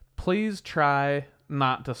 "Please try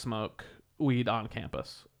not to smoke weed on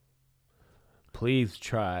campus." Please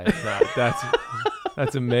try.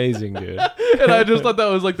 That's amazing, dude. And I just thought that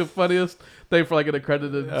was like the funniest thing for like an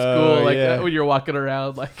accredited school, like when you're walking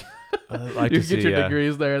around, like you get your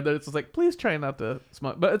degrees there, and then it's just like, please try not to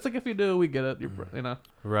smoke. But it's like if you do, we get it. You know,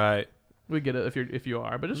 right? We get it if you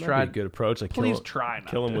are, but just That'd try. be a good approach. Like, please try not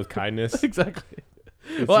kill him to. with kindness. Exactly.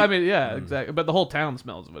 Well, I mean, yeah, exactly. But the whole town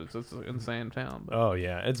smells of it. It's an insane town. But oh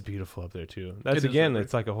yeah, it's beautiful up there too. That's again,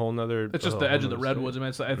 it's like a whole nother. It's just the edge of the redwoods. I mean,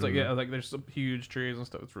 it's like yeah, like there's some huge trees and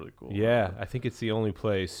stuff. It's really cool. Yeah, I think it's the only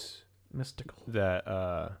place mystical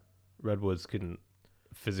that redwoods can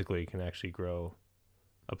actually grow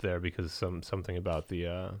up there because something about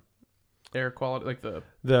the air quality, like the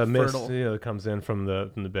mist, fertile. that comes in from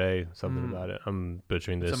the bay. Something about it. I'm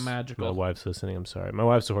butchering this. It's a magical. My wife's listening. I'm sorry. My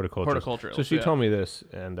wife's a horticulturist. So she told me this,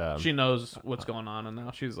 and she knows what's going on, and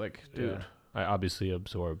now she's like, dude, yeah, I obviously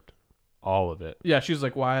absorbed all of it. Yeah, she's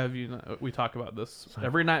like, why have you not, we talk about this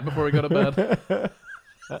every night before we go to bed.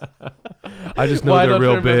 I just know they're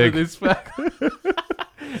real big. These facts?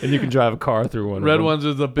 And you can drive a car through one. Red ones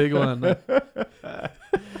is a big one.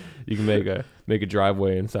 You can make a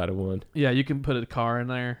driveway inside of one. Yeah, you can put a car in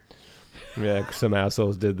there. Yeah, some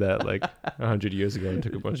assholes did that like 100 years ago and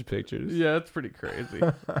took a bunch of pictures. Yeah, it's pretty crazy.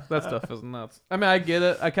 That stuff is nuts. I mean, I get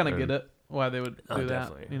it. I kind of get it why they would do that.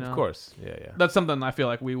 Definitely. You know, of course. Yeah. That's something I feel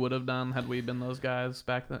like we would have done had we been those guys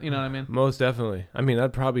back then. You know what I mean? Most definitely. I mean,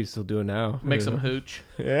 I'd probably still do it now. Make some hooch.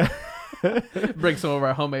 Yeah. Bring some of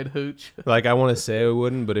our homemade hooch. Like, I want to say I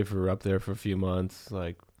wouldn't, but if we were up there for a few months,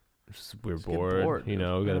 like, we're bored. You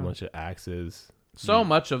know, we got a bunch of axes. So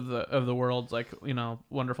much of the world's like, you know,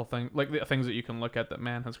 wonderful thing, like the things that you can look at that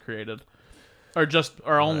man has created,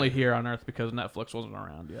 are only here on Earth because Netflix wasn't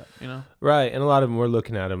around yet. You know, right? And a lot of them we're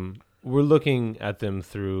looking at them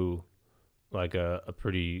through like a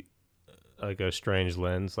pretty like a strange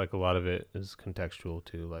lens. Like a lot of it is contextual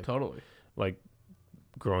too. Like totally, like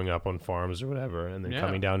growing up on farms or whatever, and then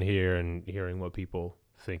coming down here and hearing what people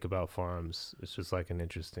think about farms. It's just like an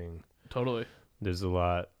interesting. Totally. There's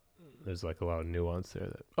like a lot of nuance there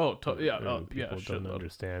that people don't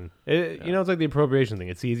understand. You know, it's like the appropriation thing.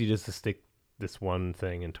 It's easy just to stick this one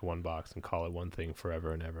thing into one box and call it one thing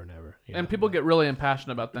forever and ever and ever. And people get really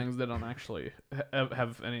impassioned about things they don't actually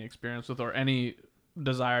have any experience with or any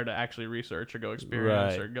desire to actually research or go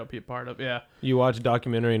experience or go be a part of. Yeah. You watch a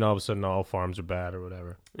documentary and all of a sudden all farms are bad or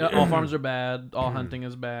whatever. All farms are bad. All hunting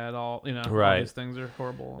is bad. All, you know, all these things are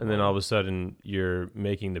horrible. And then all of a sudden you're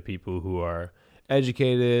making the people who are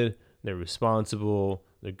educated, they're responsible,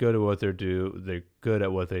 they're good at what they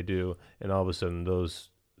do, and all of a sudden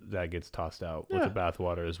that gets tossed out with the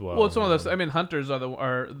bathwater as well. Well, it's one of those. I mean, hunters are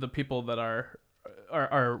the people that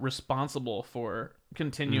are responsible for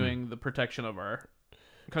continuing the protection of our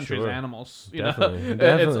country's animals. You know,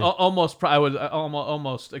 it's almost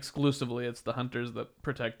almost exclusively it's the hunters that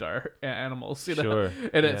protect our animals. You know,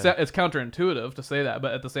 and it's counterintuitive to say that,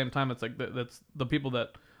 but at the same time, it's like that's the people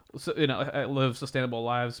that. So, you know, live sustainable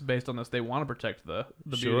lives based on this. They want to protect the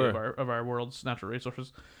beauty of our world's natural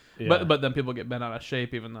resources, but then people get bent out of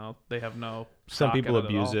shape even though they have no. Some people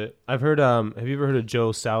abuse it. I've heard. Have you ever heard of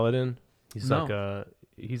Joe Saladin? He's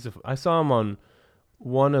I saw him on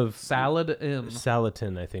one of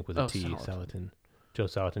Salatin, I think with a T. Salatin. Joe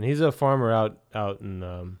Salatin. He's a farmer out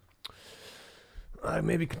in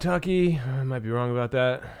maybe Kentucky. I might be wrong about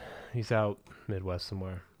that. He's out Midwest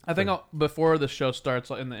somewhere. I think before the show starts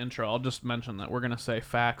in the intro, I'll just mention that we're going to say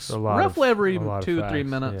facts roughly every 2-3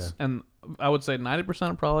 minutes. Yeah. And I would say 90%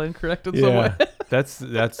 are probably incorrect in some way.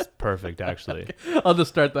 That's perfect, actually. I'll just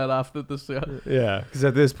start that off with this. Yeah, because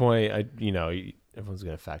at this point, everyone's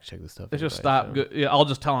going to fact check this stuff. They just stop. So. I'll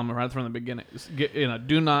just tell them right from the beginning.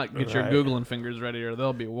 Do not get your Googling fingers ready or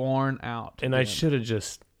they'll be worn out. And I should have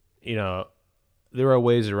just, there are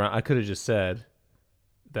ways around. I could have just said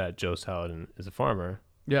that Joe Saladin is a farmer.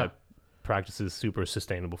 Yeah, that practices super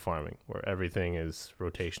sustainable farming where everything is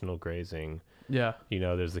rotational grazing. Yeah,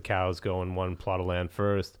 there's the cows going one plot of land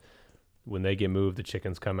first, when they get moved, the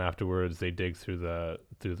chickens come afterwards. They dig through the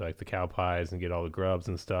cow pies and get all the grubs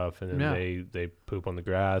and stuff, and then they poop on the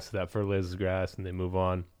grass. That fertilizes grass, and they move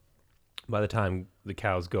on. By the time the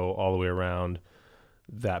cows go all the way around,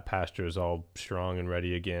 that pasture is all strong and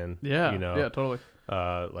ready again. Yeah, you know? Yeah, totally.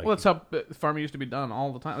 Well, that's how farming used to be done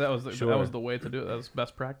all the time. That was the way to do it. That was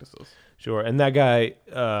best practices. Sure. And that guy,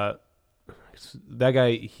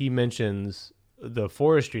 he mentions the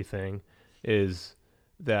forestry thing is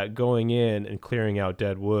that going in and clearing out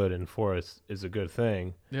dead wood and forests is a good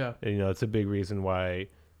thing. Yeah. And, it's a big reason why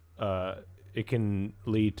it can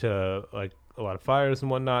lead to like a lot of fires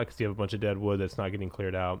and whatnot, because you have a bunch of dead wood that's not getting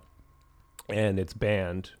cleared out, and it's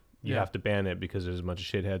banned. You have to ban it because there's a bunch of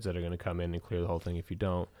shitheads that are going to come in and clear the whole thing if you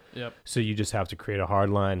don't. Yep. So you just have to create a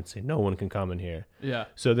hard line and say no one can come in here. Yeah.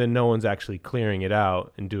 So then no one's actually clearing it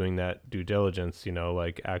out and doing that due diligence,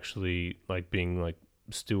 like actually like being like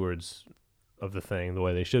stewards of the thing the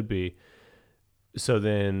way they should be. So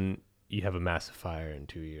then you have a massive fire in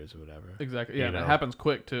 2 years or whatever. Exactly. Yeah, and it happens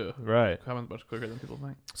quick too. Right. It happens much quicker than people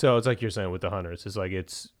think. So it's like you're saying with the hunters. It's like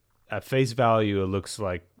it's at face value, it looks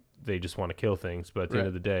like they just want to kill things, but at the end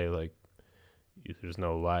of the day, like there's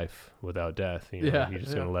no life without death. You're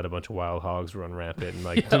just gonna let a bunch of wild hogs run rampant and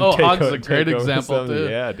like. Hogs is a great example too.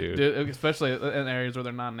 Yeah, dude. Especially in areas where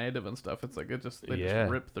they're non-native and stuff. It's like they just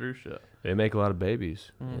rip through shit. They make a lot of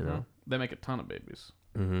babies. Mm-hmm. They make a ton of babies.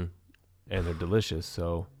 Mm-hmm. And they're delicious.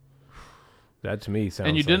 So that to me sounds.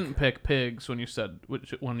 And you didn't pick pigs when you said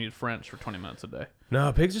when you eat French for 20 minutes a day.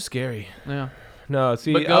 No, pigs are scary. Yeah. No,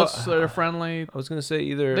 see, but goats are friendly. I was gonna say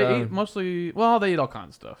either they eat mostly. Well, they eat all kinds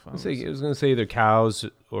of stuff. I was gonna say either cows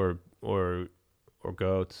or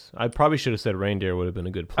goats. I probably should have said reindeer would have been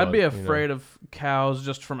a good plug. I'd be afraid of cows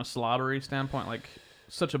just from a slaughtery standpoint. Like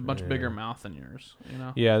such a much bigger mouth than yours.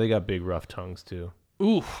 Yeah, they got big rough tongues too.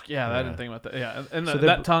 Ooh, yeah, I didn't think about that. Yeah, and so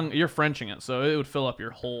that tongue, you're Frenching it, so it would fill up your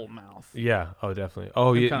whole mouth. Yeah, oh, definitely.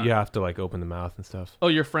 Oh, you have to like open the mouth and stuff. Oh,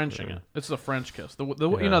 you're Frenching it. It's the French kiss. You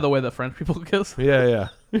know the way the French people kiss? Yeah.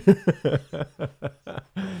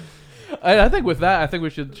 I think with that, we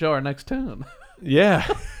should show our next tune. Yeah,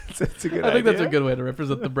 that's a good idea. I think that's a good way to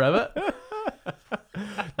represent the brevet.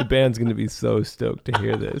 The band's going to be so stoked to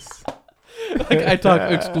hear this. Like I talk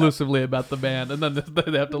exclusively about the band, and then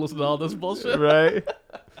they have to listen to all this bullshit, right?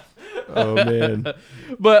 Oh man!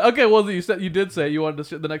 But okay, well, you did say you wanted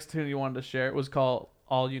to. The next tune you wanted to share was called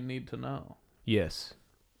 "All You Need to Know." Yes,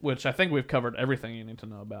 which I think we've covered everything you need to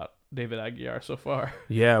know about David Aguiar so far.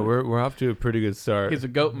 Yeah, we're off to a pretty good start. He's a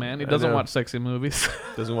goat man. He doesn't watch sexy movies.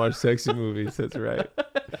 Doesn't watch sexy movies. That's right.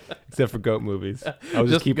 Except for goat movies. I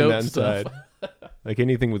was just keeping that inside. Like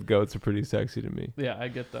anything with goats are pretty sexy to me. Yeah, I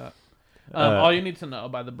get that. All You Need to Know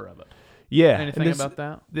by the Brevet. Yeah. Anything about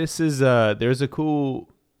that? This is there's a cool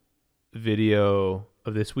video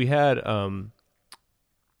of this. We had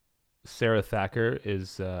Sarah Thacker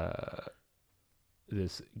is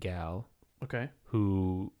this gal. Okay.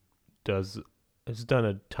 Who has done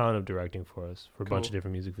a ton of directing for us for a bunch of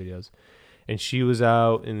different music videos. And she was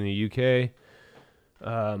out in the UK.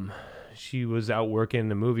 She was out working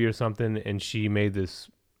in a movie or something, and she made this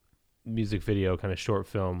music video, kind of short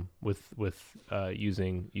film with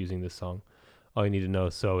using this song, All You Need to Know.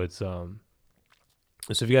 So it's so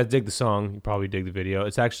if you guys dig the song, you probably dig the video.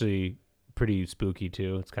 It's actually pretty spooky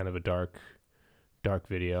too. It's kind of a dark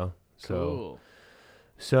video. Cool.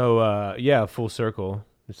 So yeah, full circle.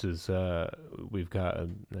 This is we've got a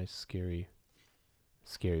nice scary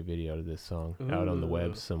video to this song out on the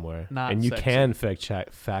web somewhere. And you can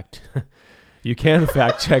you can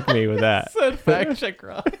fact check me with that. Said fact check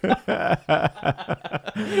wrong.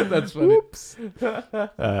 That's funny. Whoops.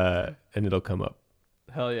 And it'll come up.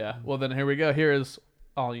 Hell yeah. Well, then here we go. Here is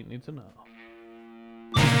All You Need to Know.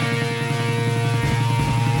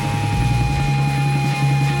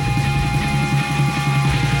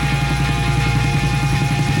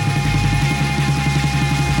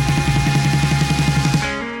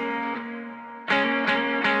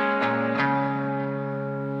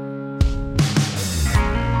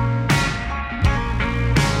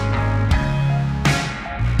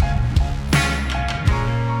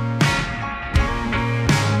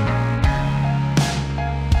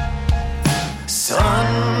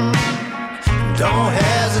 Don't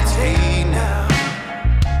hesitate now.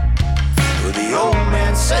 Well, the old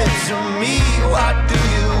man said to me, why do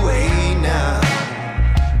you wait now?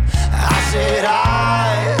 I said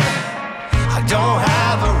I don't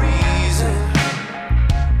have a reason.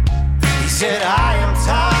 He said I am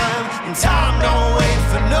time, and time don't wait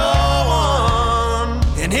for no one.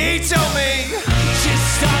 And he told me, just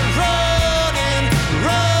start running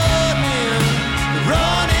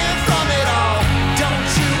from it all. Don't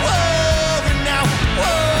you worry.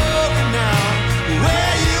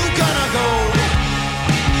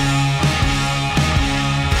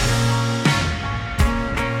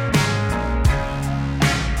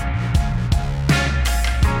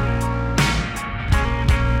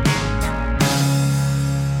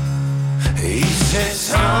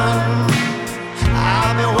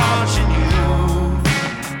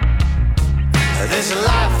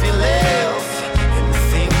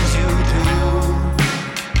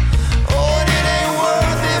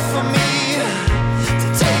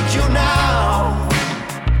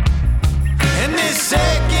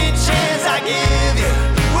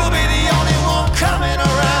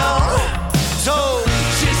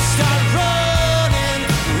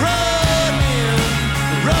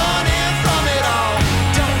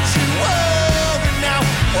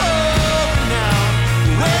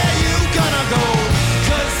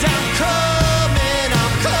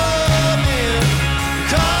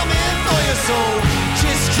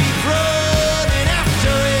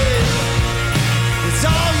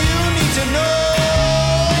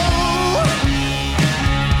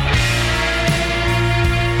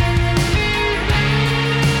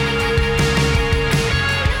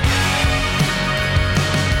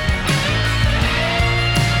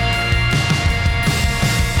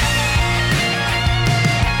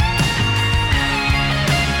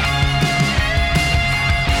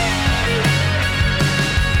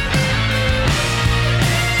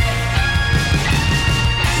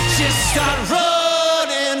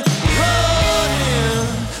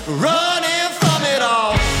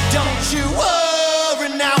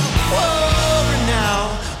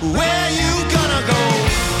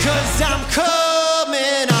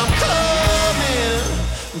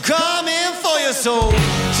 so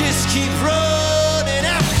just keep running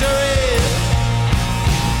after it.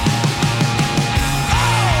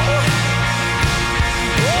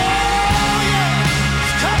 Oh yeah,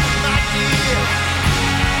 it's coming, my dear.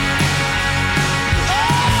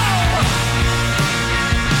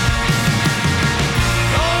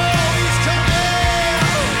 Oh, he's coming,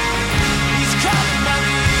 my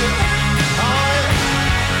dear. Oh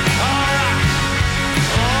yeah, all right,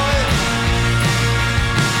 oh yeah.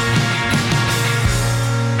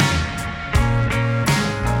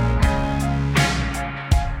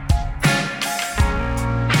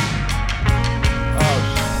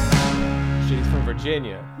 Oh, she's from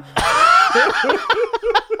Virginia.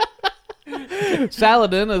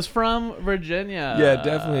 Saladin is from Virginia. Yeah,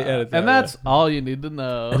 definitely edit that. And that's all you need to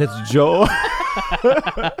know. And it's Joel. See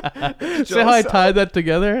how I tied that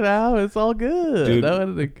together now? It's all good. Dude. No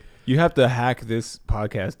editing. You have to hack this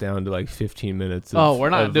podcast down to like 15 minutes. Oh, we're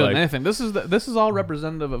not doing anything. This is all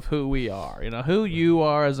representative of who we are. You know, who you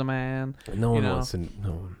are as a man. No one you know, wants to.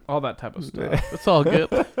 No one. all that type of stuff. It's all good.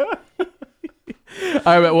 All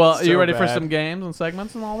right, well, So you ready for bad. some games and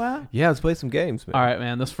segments and all that? Yeah, let's play some games, man. All right,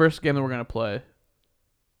 man. This first game that we're going to play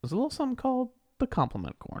is a little something called the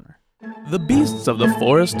Compliment Corner. The beasts of the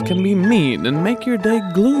forest can be mean and make your day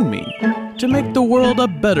gloomy. To make the world a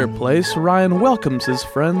better place, Ryan welcomes his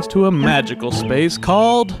friends to a magical space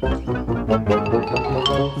called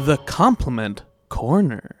the Compliment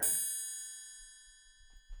Corner.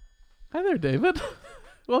 Hi there, David.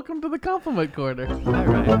 Welcome to the Compliment Corner. All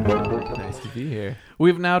right. Nice to be here.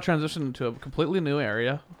 We've now transitioned into a completely new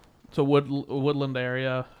area. It's a woodland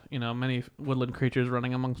area. You know, many woodland creatures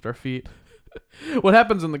running amongst our feet. What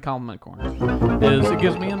happens in the Compliment Corner is it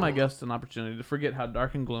gives me and my guests an opportunity to forget how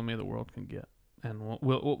dark and gloomy the world can get. And what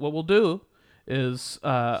we'll do is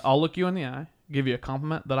I'll look you in the eye, give you a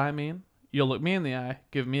compliment that I mean. You'll look me in the eye,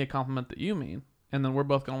 give me a compliment that you mean. And then we're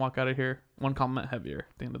both going to walk out of here one compliment heavier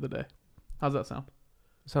at the end of the day. How's that sound?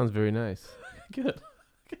 Sounds very nice. Good.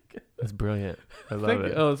 That's brilliant. I love Thank it.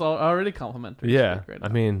 you. Oh, it's already complimentary. Yeah. Right I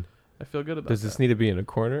now. mean, I feel good about does that. this need to be in a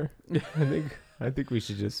corner? I think we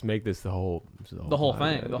should just make this the whole The whole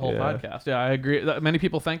thing, the whole podcast. Yeah, I agree. Many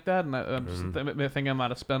people think that, and I'm just thinking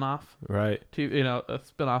about a spinoff, Right. a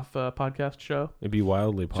spinoff podcast show. It'd be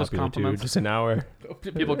wildly Just popular too. compliments. Just an hour.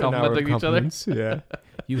 People An hour of complimenting each other compliments. Yeah.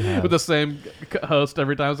 You have. with the same host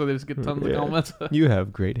every time, so they just get tons of Yeah. compliments. You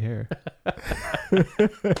have great hair.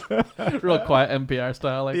 Real quiet NPR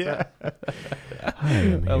style like that. Hi,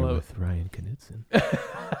 I'm I here love with Ryan Knudsen.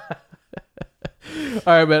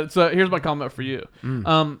 All right, man. So here's my comment for you.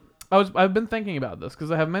 I've been thinking about this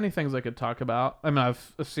because I have many things I could talk about. I mean,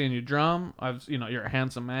 I've seen you drum. You're a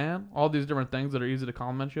handsome man. All these different things that are easy to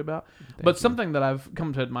compliment you about. But something that I've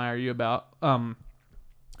come to admire you about,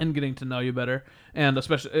 and getting to know you better, and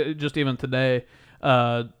especially just even today,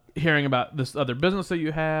 hearing about this other business that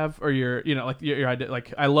you have, or your idea.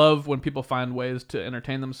 Like, I love when people find ways to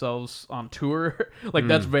entertain themselves on tour. Like,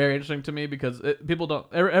 that's very interesting to me because people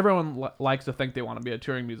don't. Everyone likes to think they want to be a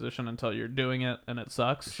touring musician until you're doing it and it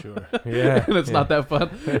sucks. Sure. Yeah. And it's not that fun.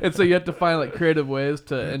 And so you have to find like creative ways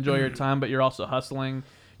to enjoy your time, but you're also hustling.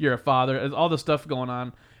 You're a father. There's all this stuff going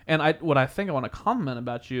on. And what I think I want to comment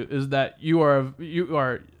about you is that you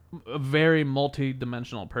are a very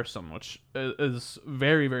multi-dimensional person, which is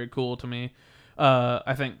very, very cool to me.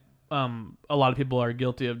 I think a lot of people are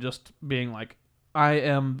guilty of just being like, I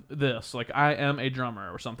am this, like I am a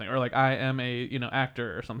drummer or something, or like I am a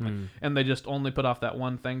actor or something, and they just only put off that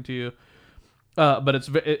one thing to you. But it's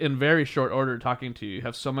in very short order talking to you. You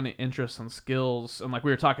have so many interests and skills, and like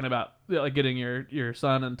we were talking about, like getting your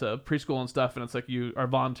son into preschool and stuff, and it's like you are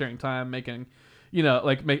volunteering time, making,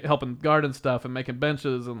 helping garden stuff and making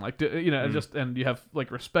benches and like and you have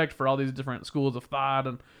like respect for all these different schools of thought,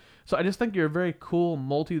 and so I just think you're a very cool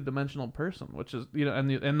multi-dimensional person, which is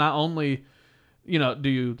and not only do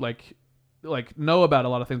you like know about a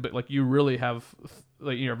lot of things, but like you really have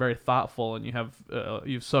you're very thoughtful, and you have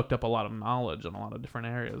you've soaked up a lot of knowledge in a lot of different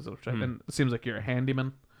areas, which and it seems like you're a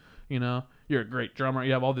handyman, you're a great drummer,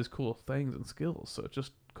 you have all these cool things and skills, so it's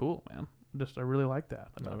just cool, man. I really like that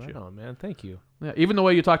about you. Oh man, thank you. Yeah, even the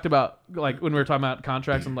way you talked about, like when we were talking about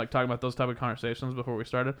contracts and like talking about those type of conversations before we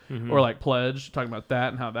started, or like pledge, talking about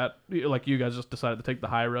that and how that, like you guys just decided to take the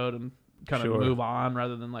high road and kind of move on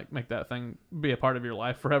rather than like make that thing be a part of your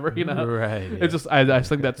life forever, Right. Yeah. It's just I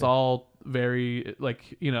think that's all very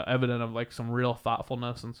like evident of like some real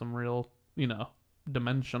thoughtfulness and some real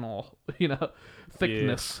dimensional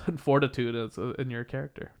thickness and fortitude in your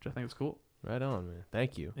character, which I think is cool. Right on, man.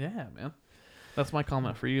 Thank you. Yeah, man. That's my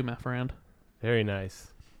comment for you, my friend. Very nice.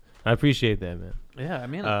 I appreciate that, man. Yeah, I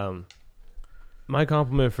mean, my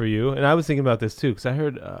compliment for you, and I was thinking about this too, because I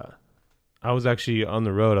heard I was actually on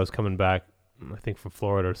the road. I was coming back, I think from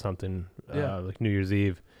Florida or something, like New Year's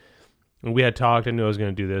Eve. And we had talked. I knew I was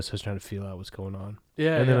going to do this. I was trying to feel out what's going on.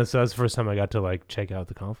 Yeah. And then so that's the first time I got to like check out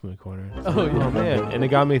the compliment corner. Oh, yeah. Oh man! And it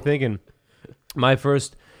got me thinking. My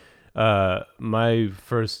first reaction,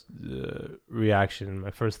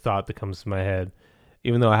 my first thought that comes to my head,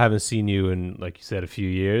 even though I haven't seen you in, like you said, a few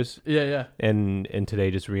years. Yeah. And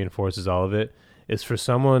today just reinforces all of it. Is for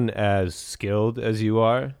someone as skilled as you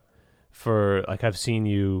are, for like I've seen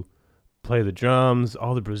you play the drums,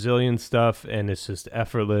 all the Brazilian stuff, and it's just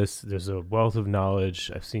effortless. There's a wealth of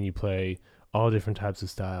knowledge. I've seen you play all different types of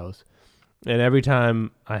styles. And every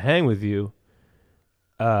time I hang with you,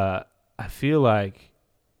 I feel like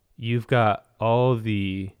you've got all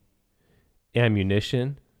the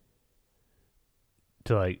ammunition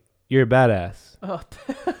to like, you're a badass. Oh,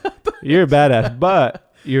 you're a badass,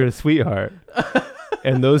 but you're a sweetheart.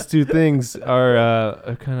 And those two things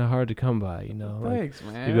are kind of hard to come by, you know. Thanks,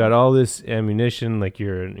 man. You've got all this ammunition, like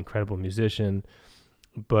you're an incredible musician,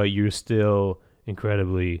 but you're still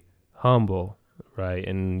incredibly humble, right?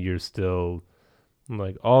 And you're still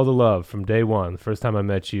like all the love from day one. The first time I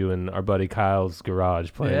met you in our buddy Kyle's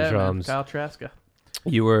garage playing drums. Man, Kyle Traska.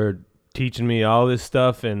 You were teaching me all this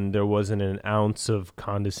stuff, and there wasn't an ounce of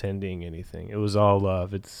condescending anything. It was all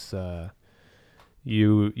love. It's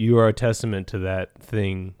you are a testament to that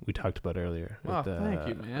thing we talked about earlier. Oh, thank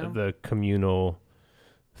you, man. The communal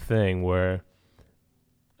thing where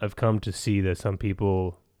I've come to see that some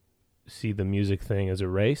people see the music thing as a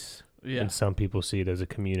race, and some people see it as a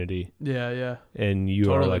community. Yeah. And you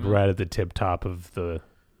totally, are like man. right at the tip top of the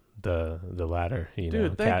ladder,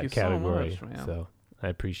 Dude, thank you category. so much, man. So I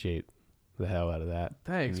appreciate the hell out of that.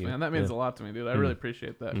 Thanks, man. That means a lot to me, dude. I really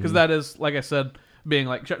appreciate that, because Mm-hmm. that is, like I said, being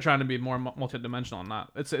like trying to be more multidimensional.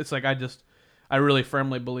 Not it's like I really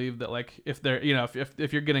firmly believe that, like, if there, you know,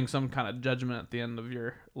 if you're getting some kind of judgment at the end of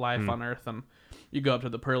your life on Earth, and you go up to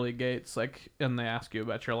the pearly gates, like, and they ask you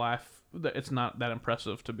about your life, it's not that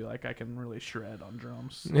impressive to be like, I can really shred on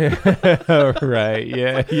drums. Right.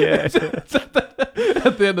 Yeah.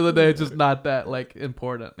 At the end of the day, it's just not that, like,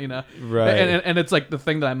 important, you know? Right. And it's like the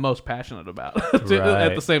thing that I'm most passionate about at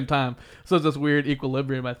the same time. So it's this weird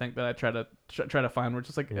equilibrium, I think, that I try to find, where it's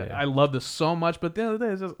just like, I love this so much, but at the end of the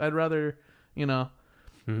day, it's just, I'd rather, you know,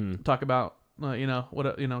 talk about, you know,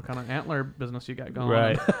 what, you know, kind of antler business you got going,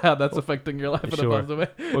 right? And how that's affecting your life in a positive way.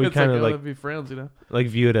 Well, it's kind like, of like be friends, you know, like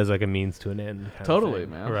view it as like a means to an end. Kind Totally, of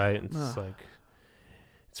thing, man. Right? It's like,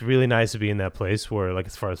 it's really nice to be in that place where, like,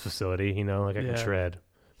 as far as facility, you know, like I can shred,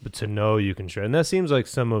 but to know you can shred, and that seems like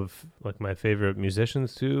some of like my favorite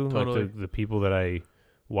musicians too. Totally. Like the people that I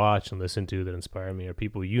watch and listen to that inspire me are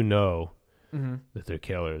people you know that they're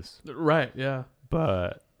killers, right? Yeah.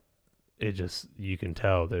 but it just, you can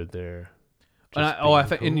tell they're. And I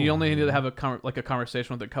think, and you only need to have a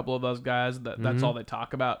conversation with a couple of those guys that's all they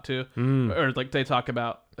talk about too, or like they talk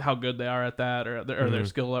about how good they are at that, or their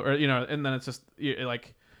skill, or, you know, and then it's just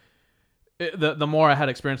like the more I had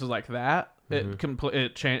experiences like that,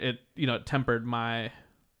 it changed, it, you know, it tempered my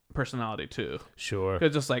personality too. Sure.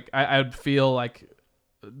 It's just like I would feel like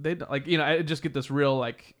they, like, you know, I just get this real,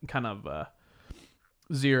 like, kind of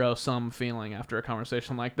zero-sum feeling after a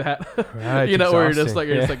conversation like that. Right, you know, exhausting. where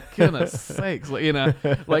you're just like, goodness sakes, like, you know,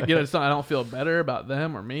 like, you know, it's not, I don't feel better about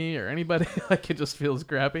them or me or anybody. Like, it just feels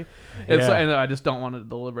crappy. And so, and I just don't want to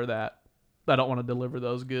deliver that. I don't want to deliver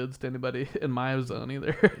those goods to anybody in my zone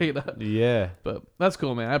either. You know? Yeah. But that's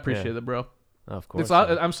cool, man. I appreciate it, bro. Of course.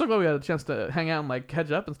 I'm so glad we had a chance to hang out and, like,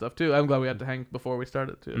 catch up and stuff too. I'm glad we had to hang before we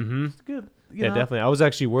started too. It's good. You know? Definitely. I was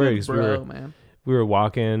actually worried because man. we were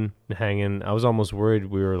walking and hanging. I was almost worried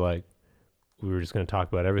we were just going to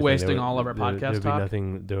talk about everything. Wasting all of our podcast talk?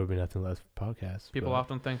 There would be nothing left for podcasts. People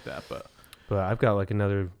often think that, but I've got like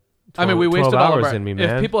another 12, I mean, we wasted all of our, in me,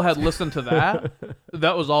 man. If people had listened to that,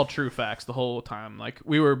 that was all true facts the whole time. Like,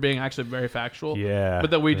 we were being actually very factual. Yeah.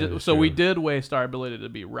 But that we did waste our ability to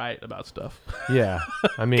be right about stuff. Yeah.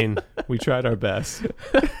 I mean, we tried our best.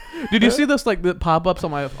 Did you see this, like, the pop-ups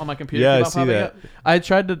on my computer? Yeah, I see that. I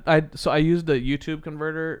used a YouTube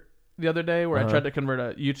converter the other day where I tried to convert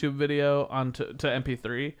a YouTube video to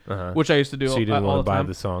MP3, which I used to do. So you didn't all want to the buy time.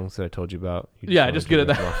 the songs that I told you about? Yeah, I just get it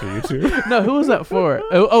that off of YouTube. No, who was that for?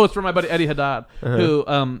 Oh, it's for my buddy Eddie Haddad,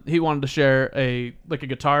 who he wanted to share a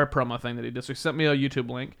guitar promo thing that he did. So he sent me a YouTube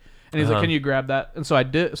link, and he's like, "Can you grab that?" And so I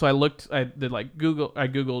did. So I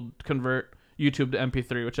Googled convert YouTube to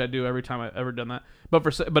MP3, which I do every time I've ever done that. But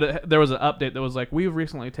there was an update that was like, we've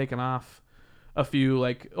recently taken off a few,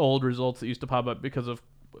 like, old results that used to pop up because of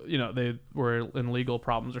they were in legal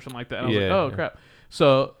problems or something like that. And I was like, oh crap.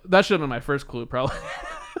 So that should have been my first clue probably.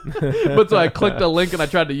 But so I clicked a link and I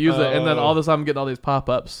tried to use it, and then all of a sudden I'm getting all these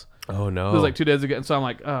pop-ups. Oh no. It was like 2 days ago, and so I'm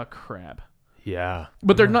like, oh crap. Yeah.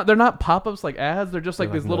 But they're not pop-ups like ads. They're just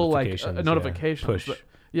like these little notifications, notifications.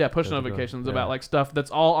 Push notifications about like stuff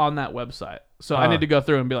that's all on that website. So I need to go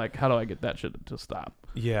through and be like, how do I get that shit to stop?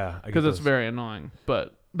 Yeah. Because it's very annoying.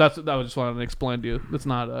 But that was just wanted to explain to you. It's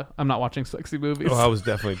not I'm not watching sexy movies. Oh, I was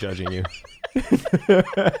definitely judging you.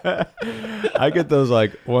 I get those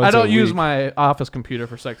like once I don't a use week. my office computer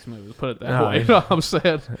for sexy movies. Put it that No, way. You know what I'm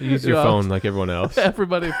saying? Use your phone like everyone else.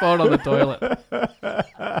 Everybody phone on the toilet.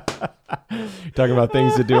 Talking about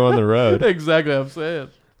things to do on the road. Exactly what I'm saying.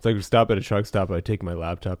 It's like we stop at a truck stop. I take my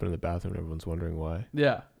laptop into the bathroom. And everyone's wondering why.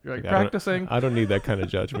 Yeah, you're like Like, practicing. I don't need that kind of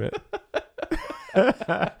judgment.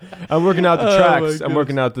 I'm working out the tracks. I'm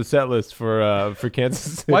working out the set list for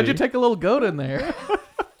Kansas City. Why'd you take a little goat in there?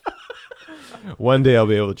 One day I'll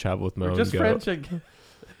be able to travel with my We're own just goat. Frenching.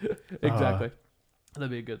 Exactly.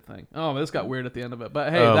 That'd be a good thing. Oh, this got weird at the end of it.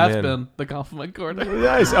 But hey, Oh, that's man. been the compliment corner.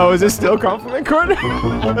 Nice. Oh, is this still compliment corner?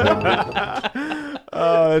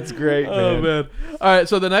 Oh, that's great, man. Oh, man. All right,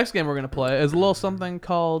 so the next game we're going to play is a little something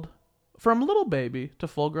called From Little Baby to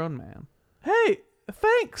Full Grown Man. Hey,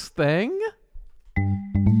 thanks, thing.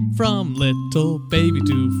 From little baby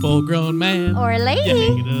to full grown man. Or lady.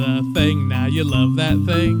 You hated a thing, now you love that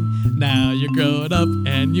thing. Now you're grown up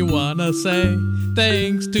and you wanna say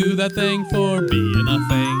thanks to that thing for being a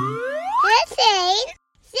thing.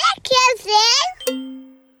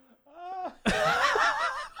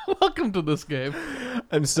 Welcome to this game.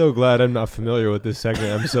 I'm so glad I'm not familiar with this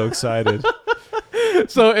segment. I'm so excited.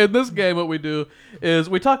 So in this game, what we do is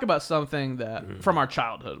we talk about something that from our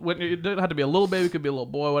childhood. When it didn't have to be a little baby, it could be a little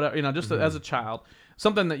boy, whatever. Just as a child,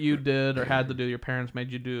 something that you did or had to do, your parents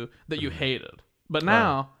made you do that you hated. But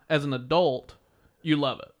now, as an adult, you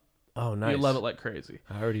love it. Oh, nice. You love it like crazy.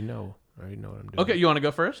 I already know what I'm doing. Okay, you want to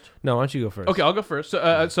go first? No, why don't you go first? Okay, I'll go first.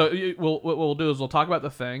 So, what we'll do is we'll talk about the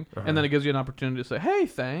thing, and then it gives you an opportunity to say, "Hey,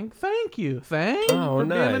 thank you, for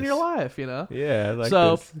being in your life." Yeah, I like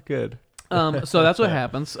So- this. Good. So that's what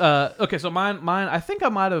happens. Okay, so mine. I think I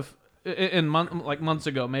might have months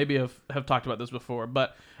ago, maybe have talked about this before,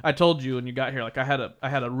 but I told you when you got here, like I had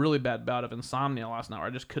a really bad bout of insomnia last night where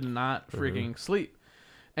I just could not freaking sleep.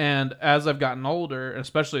 And as I've gotten older,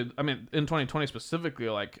 especially, in 2020 specifically,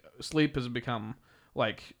 like sleep has become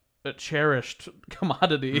like a cherished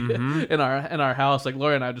commodity in our house. Like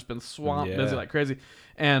Lori and I have just been swamped, busy like crazy,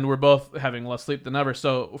 and we're both having less sleep than ever.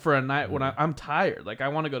 So for a night when I'm tired, like I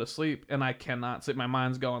want to go to sleep and I cannot sleep, my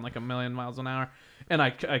mind's going like a million miles an hour, and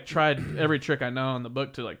I tried every trick I know in the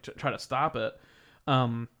book to like try to stop it.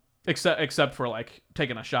 Except for like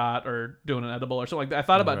taking a shot or doing an edible or something like that. I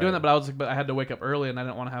thought about doing that, but I had to wake up early and I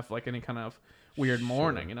didn't want to have like any kind of weird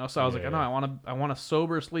morning, So I was like, no, I want to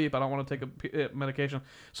sober sleep. I don't want to take a medication.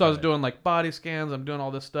 So I was doing like body scans. I'm doing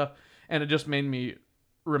all this stuff, and it just made me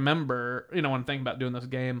remember, when thinking about doing this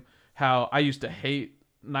game, how I used to hate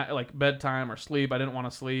like bedtime or sleep. I didn't want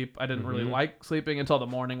to sleep. I didn't really like sleeping until the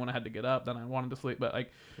morning when I had to get up. Then I wanted to sleep, but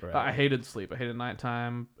like I hated sleep. I hated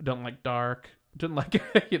nighttime. Don't like dark. Didn't like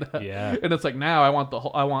it, And it's like now I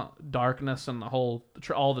want darkness and the whole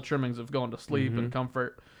all the trimmings of going to sleep and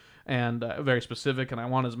comfort, and very specific. And I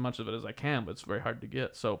want as much of it as I can, but it's very hard to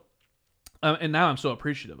get. So, and now I'm so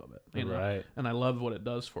appreciative of it, Right. And I love what it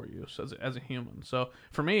does for you as a human. So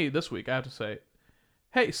for me this week, I have to say,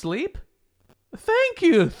 hey, sleep, thank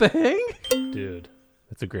you, thing. Dude,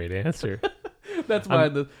 that's a great answer. That's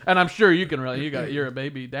mine. And I'm sure you can really. You're a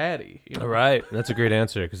baby daddy. All right. That's a great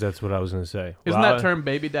answer because that's what I was going to say. Isn't that term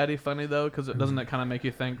baby daddy funny though? Because doesn't that kind of make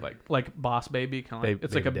you think like boss baby? Kind of like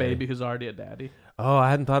it's like a baby who's already a daddy. Oh,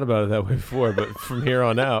 I hadn't thought about it that way before, but from here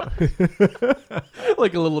on out,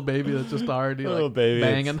 Like a little baby that's just already little like baby,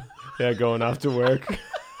 banging. Yeah, going off to work,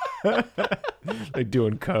 like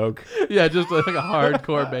doing coke. Yeah, just like a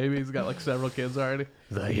hardcore baby. He's got like several kids already.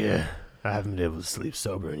 Like, yeah, I haven't been able to sleep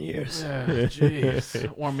sober in years. Yeah,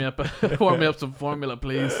 jeez. Warm me up some formula,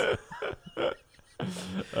 please.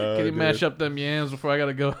 Can you mash up them yams before I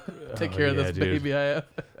gotta go take care of this baby I have?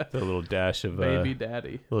 A little dash of baby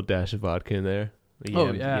daddy. Little dash of vodka in there.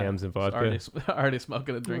 Yams and vodka. Already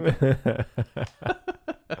smoking and drinking.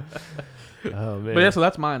 Oh man. But yeah, so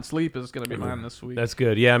that's mine. Sleep is gonna be mine this week. That's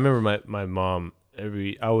good. Yeah, I remember my mom.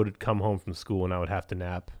 I would come home from school and I would have to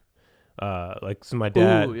nap. So my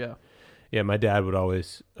dad. Ooh, yeah. Yeah, my dad would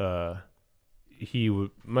always. My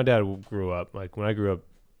dad grew up like when I grew up.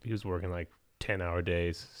 He was working like 10-hour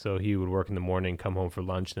days, so he would work in the morning, come home for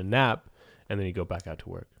lunch and a nap, and then he'd go back out to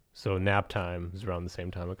work. So nap time is around the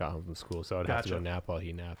same time I got home from school. So I'd have to Gotcha. go nap while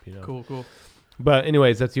he napped, you know. Cool. But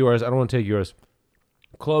anyways, that's yours. I don't want to take yours.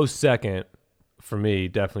 Close second for me,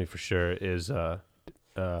 definitely for sure, is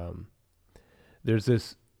there's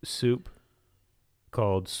this soup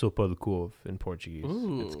called sopa de couve in Portuguese.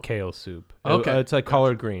 Ooh. It's kale soup. Okay. It's like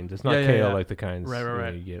collard greens. It's not Yeah, kale yeah. like the kinds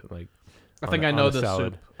Right. you get like. I think I know this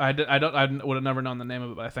soup. I would have never known the name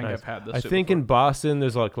of it, but I think Nice. I've had this. I soup think before. in Boston,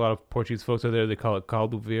 there's like a lot of Portuguese folks out there. They call it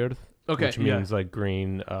caldo verde, Okay, which means like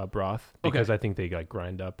green broth. Okay. Because I think they like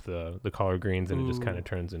grind up the collard greens and it just Ooh. kind of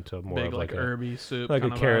turns into more big of like like a herby soup, like a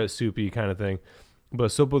kind of carrot vibe. soupy kind of thing. But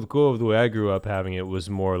sopa de couve, the way I grew up having it, was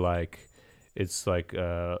more like it's like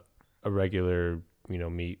a regular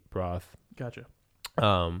meat broth. Gotcha.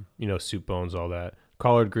 Soup bones, all that.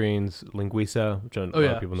 Collard greens, linguiça, which a lot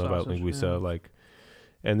of people know about Sausage, linguiça. yeah.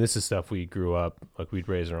 And this is stuff we grew up, like we'd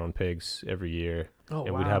raise our own pigs every year. Oh,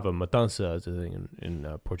 And wow. we'd have a matança as a thing in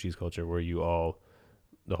Portuguese culture where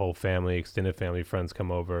the whole family, extended family, friends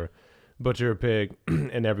come over, butcher a pig,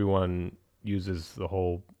 and everyone uses the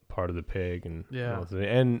whole part of the pig.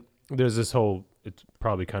 And there's this whole, it's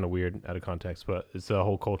probably kind of weird out of context, but it's a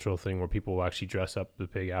whole cultural thing where people will actually dress up the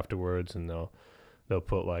pig afterwards, and they'll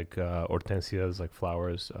put like hortensias, like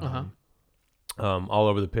flowers, all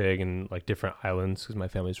over the pig, and like different islands, because my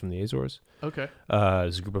family's from the Azores. Okay.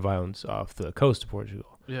 There's a group of islands off the coast of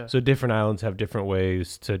Portugal. Yeah. So different islands have different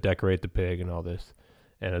ways to decorate the pig and all this.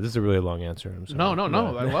 And this is a really long answer. I'm sorry. No.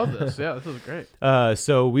 Yeah. I love this. Yeah, this is great.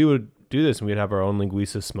 So we would do this, and we'd have our own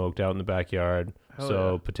linguiça smoked out in the backyard. Hell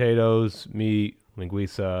So yeah. potatoes, meat,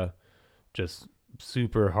 linguiça, just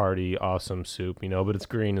super hearty, awesome soup, but it's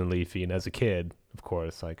green and leafy. And as a kid, of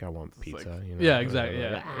course, like I want pizza. Yeah, exactly.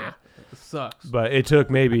 Yeah. It sucks. But it took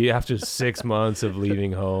maybe after 6 months of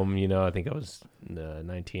leaving home, I think I was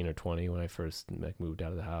 19 or 20 when I first moved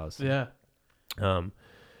out of the house. Yeah.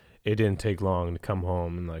 It didn't take long to come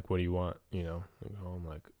home and like, what do you want? Like home,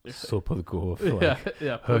 like sopa de couve, like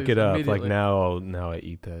Yeah. hook please, it up. Like immediately. now I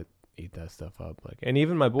eat that stuff up. Like, and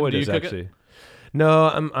even my boy Do you does cook it? actually. No,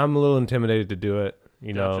 I'm a little intimidated to do it.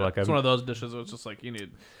 Gotcha. Like it's one of those dishes where it's just like you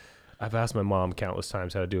need. I've asked my mom countless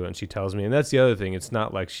times how to do it, and she tells me. And that's the other thing. It's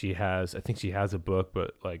not like I think she has a book,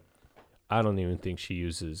 but like, I don't even think she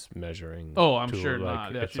uses measuring. Oh, I'm tool. sure Like,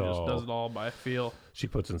 not. Yeah, it's she just does it all by feel. She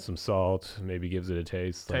puts in some salt, maybe gives it a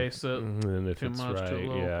taste. Taste it. And then if Too it's much, too right,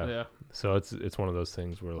 little. yeah. So it's one of those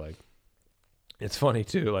things where like, it's funny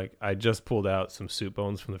too. Like I just pulled out some soup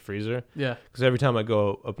bones from the freezer. Yeah. Because every time I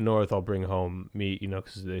go up north, I'll bring home meat,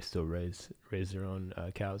 because they still raise their own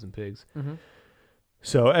cows and pigs. Mm-hmm.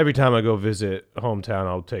 So every time I go visit hometown,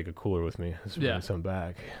 I'll take a cooler with me. Just bring some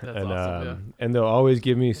back. That's and awesome, and they'll always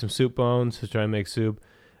give me some soup bones to try and make soup.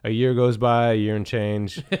 A year goes by, a year and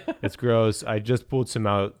change. It's gross. I just pulled some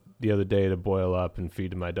out the other day to boil up and feed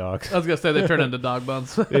to my dogs. I was gonna say they turn into dog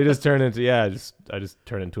bones. They just turn into I just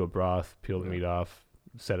turn into a broth, peel the meat off,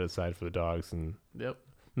 set it aside for the dogs, and Yep.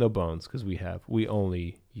 no bones because we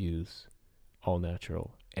only use all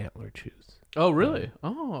natural antler chews. Oh, really?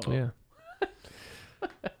 Oh. Yeah.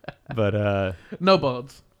 But No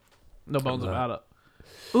bones. No bones about it.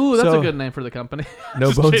 Ooh, that's So- a good name for the company. no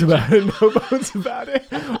Just bones change about it. No bones about it.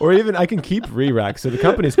 Or even I can keep Re-Rack. So the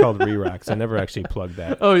company's called Re-Racks. I never actually plugged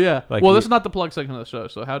that. Oh yeah. Like well, we- this is not the plug section of the show,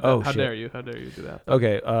 so how shit. dare you? How dare you do that?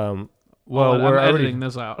 Okay. Well, Well, I'm we're editing already.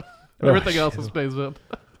 this out. Oh, Everything else shit. is spaced up.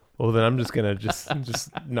 Well, then I'm just gonna just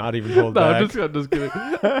not even hold No, back. I'm just kidding.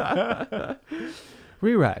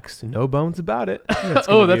 Re-Racks. No bones about it.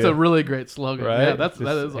 Oh, that's a really great slogan. right. Yeah, that is.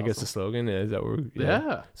 I Awesome. guess the slogan is that we're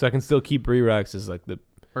Yeah. So I can still keep Re-Racks as like the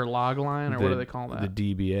Or log line, or what do they call that?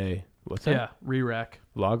 The DBA. What's that? Yeah, re-rack.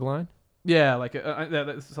 Log line. Yeah, like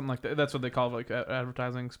that's something like that. That's what they call like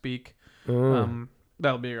advertising speak.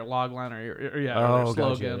 That'll be your log line or your or your Oh,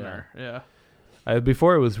 gotcha, slogan yeah. or yeah.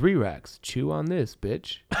 Before it was Re-Racks. Chew on this,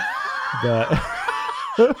 bitch.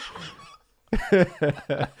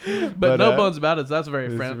 But no bones about it. So that's very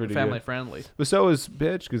it's pretty family good. friendly. But so is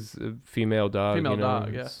bitch because female dog. Female dog,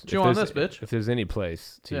 yeah. it's- Chew if on there's- this, bitch. If there's any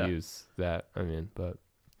place to Yeah. use that, I mean, but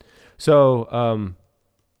so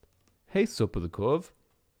hey, Sopa de Couve.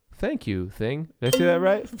 Thank you, thing. Did I say that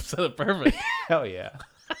right? Said it perfect. Hell yeah.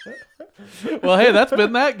 Well, hey, that's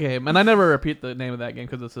been that game, and I never repeat the name of that game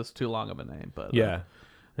because it's just too long of a name. But Yeah.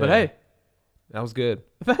 but Yeah. hey, that was good.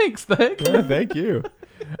 thanks. Yeah, thank you.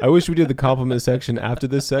 I wish we did the compliment section after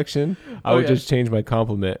this section. I would Okay. just change my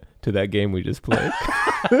compliment to that game we just played.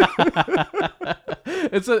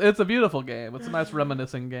 It's a beautiful game. It's a nice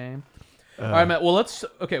reminiscing game. All right, Matt. Well,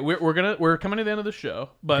 we're coming to the end of the show,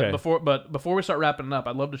 but Okay. before we start wrapping it up,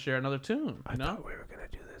 I'd love to share another tune. I thought we were gonna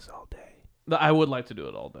do this all day. I would like to do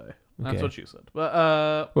it all day. That's Okay. what she said.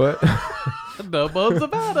 But What? no bones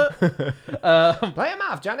about it. Play him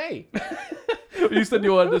off, Johnny. You said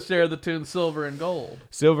you wanted to share the tune "Silver and Gold,"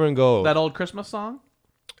 Silver and gold. that old Christmas song.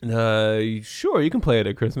 Sure, you can play it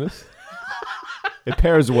at Christmas. It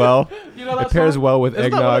pairs well. You know that It pairs song? well with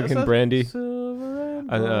Isn't that what eggnog it and says? brandy. Silver and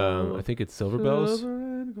gold. I think it's Silver Bells. Silver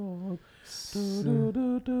and gold.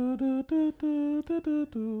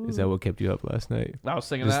 Is that what kept you up last night? I was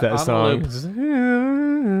singing Just that, that on song. the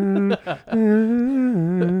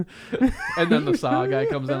loop. And then the saw guy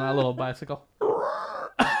comes in on a little bicycle.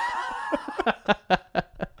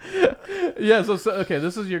 Yeah, so okay,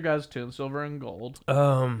 this is your guys' tune, Silver and Gold.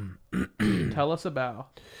 Tell us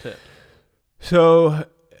about it. So,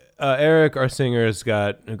 Eric, our singer, has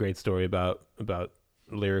got a great story about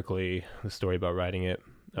lyrically the story about writing it.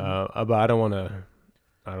 But I don't want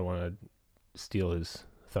to steal his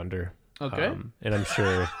thunder. Okay. And I'm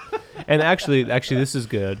sure. And actually, this is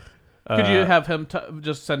good. Could you have him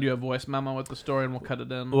just send you a voice memo with the story, and we'll cut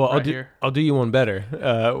it in Well, right here? I'll do you one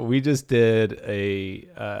better. We just did a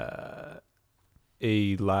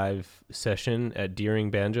live session at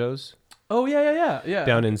Deering Banjos Oh yeah.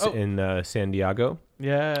 down in Oh, in San Diego.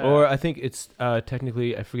 yeah. Or I think it's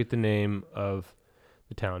technically, I forget the name of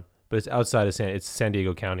the town, but it's outside of it's San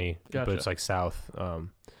Diego County, Gotcha. but it's like south.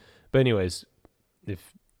 But anyways,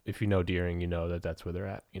 if you know Deering, you know that's where they're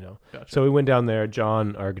at. Gotcha. So we went down there.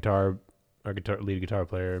 John, our lead guitar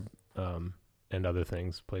player, and other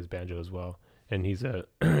things, plays banjo as well, and he's a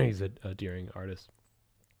Deering artist.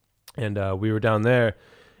 And we were down there,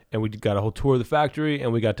 and we got a whole tour of the factory,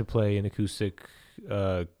 and we got to play an acoustic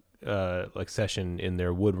like session in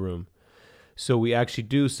their wood room. So we actually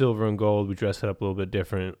do Silver and Gold. We dress it up a little bit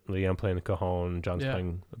differently. I'm playing the cajon, John's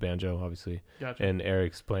playing a banjo, obviously, Gotcha. and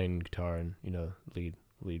Eric's playing guitar and lead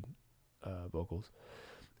vocals.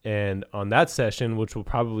 And on that session, which will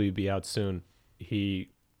probably be out soon, he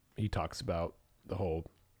talks about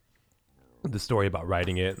the story about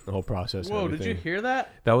writing it, the whole process. and Whoa, did you everything. hear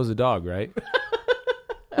that? That was a dog, right?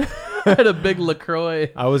 I had a big LaCroix.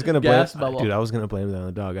 I was gonna blame, Gas bubble. dude. I was gonna blame that on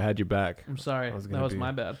the dog. I had your back. I'm sorry. I was That gonna was be-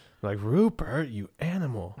 my bad. Like, Rupert, you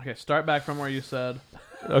animal. Okay, start back from where you said.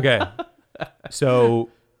 Okay, so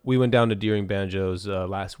we went down to Deering Banjos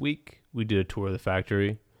last week. We did a tour of the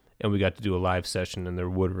factory, and we got to do a live session in their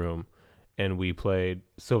wood room, and we played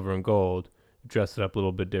Silver and Gold, dressed it up a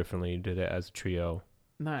little bit differently, did it as a trio.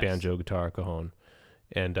 Nice. Banjo, guitar, cajon,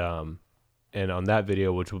 and on that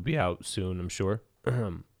video, which will be out soon, I'm sure.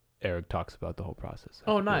 Eric talks about the whole process.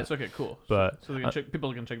 Oh, nice. Okay, cool. But So they can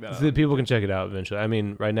people can check that out. so people can check it out eventually. I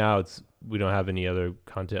mean, right now we don't have any other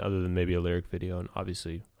content other than maybe a lyric video and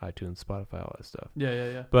obviously iTunes, Spotify, all that stuff.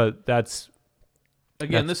 Yeah. But that's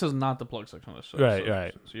Again, this is not the plug section of this show. Right, so,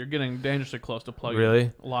 right. So you're getting dangerously close to plugging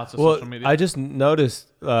Really? lots of well. social media. I just noticed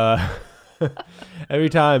every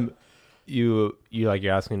time you're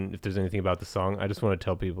asking if there's anything about the song. I just want to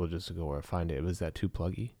tell people just to go where I find it. Was that too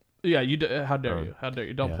pluggy? Yeah, you. How dare you? How dare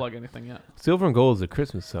you? Don't yeah. plug anything yet. Silver and Gold is a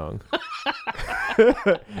Christmas song.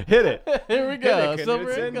 Hit it. Here we go. Knudsen.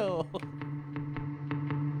 Silver and Gold.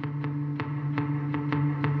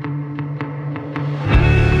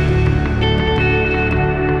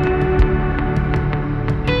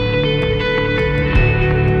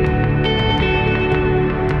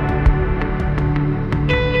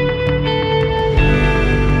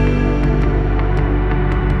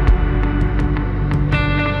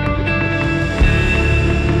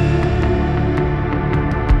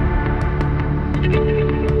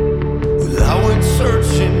 I went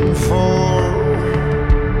searching for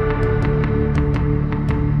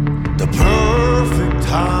the perfect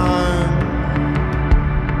time,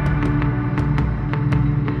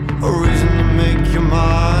 a reason to make you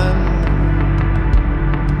mine,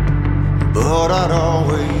 but I'd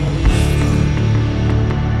always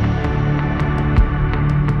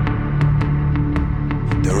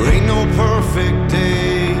there ain't no perfect day.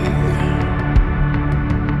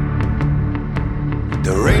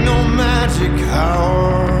 There ain't no magic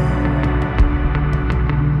hour,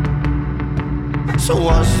 so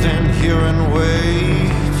I stand here and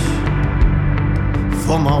wait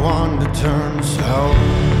for my one to turn sour.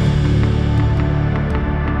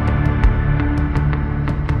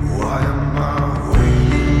 Why am I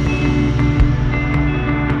waiting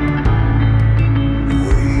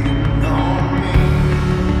on me?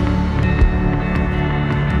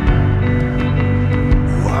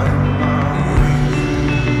 Why am I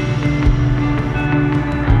waiting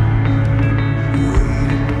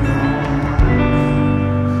on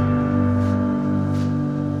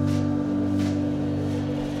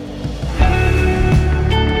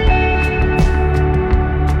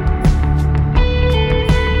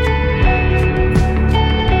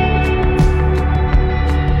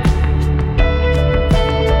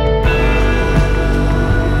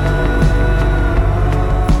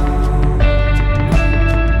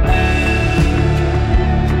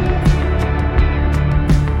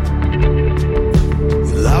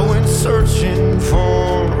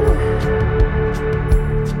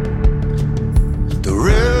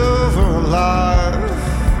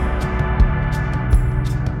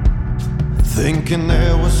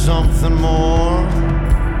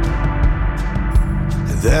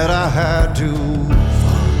that I had to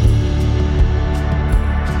find.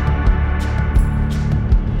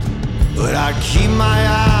 But I keep my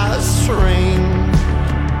eyes trained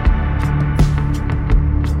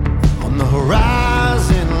on the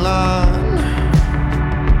horizon line.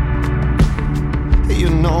 You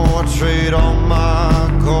know I trade all my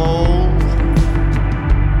gold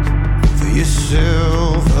for your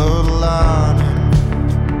silver lining.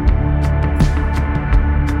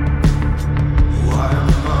 Why am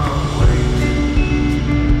I waiting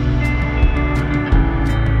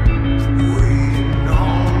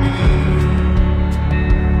on me?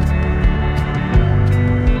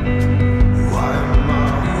 Why am I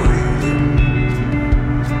waiting on me?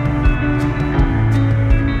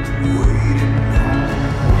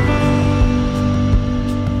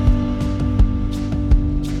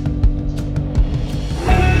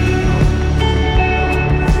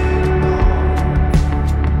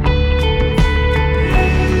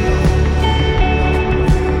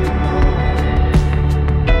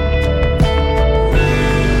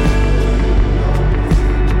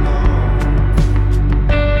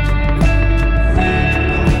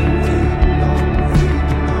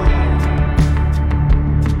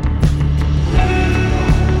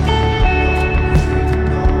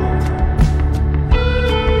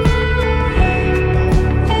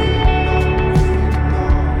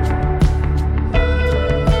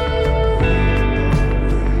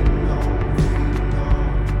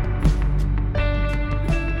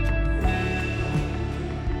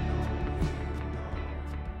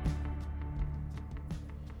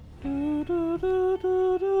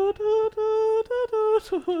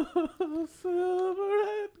 Silver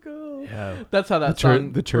and gold. Yeah. That's how that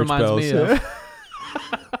song the church reminds bells, me of.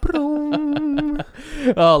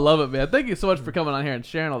 Oh, love it, man. Thank you so much for coming on here and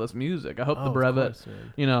sharing all this music. I hope the Brevet,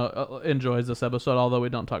 enjoys this episode, although we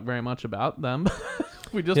don't talk very much about them.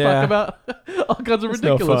 We just talk about all kinds of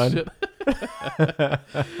ridiculous shit.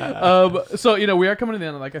 So, we are coming to the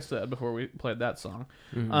end, like I said, before we played that song.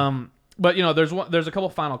 Mm-hmm. But there's a couple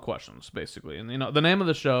final questions basically, and the name of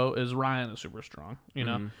the show is Ryan is Super Strong,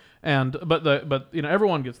 and but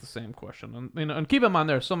everyone gets the same question, and keep in mind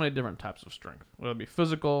there are so many different types of strength, whether it be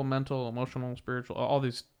physical, mental, emotional, spiritual, all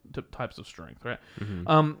these types of strength, right?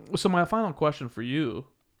 Mm-hmm. So my final question for you,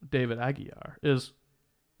 David Aguiar, is,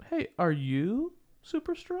 hey, are you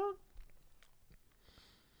super strong?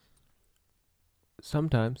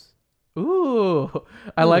 Sometimes. Ooh,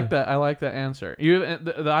 I like that. I like that answer.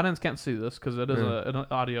 The audience can't see this because it is an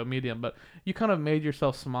audio medium, but you kind of made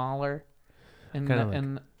yourself smaller, and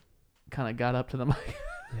kind of got up to the mic.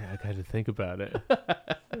 Yeah, I got to think about it.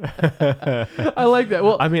 I like that.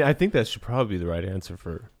 Well, I mean, I think that should probably be the right answer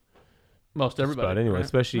for most everybody. But anyway, right?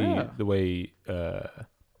 especially the way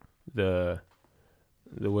the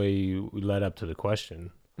way you led up to the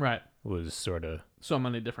question, right, was sort of so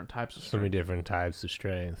many different types of strength. So many different types of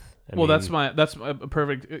strength. I mean, that's a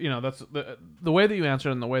perfect. That's the way that you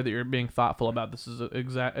answered and the way that you're being thoughtful about this is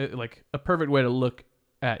like a perfect way to look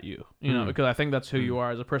at you. Because I think that's who you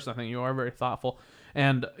are as a person. I think you are very thoughtful,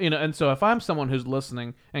 and and so if I'm someone who's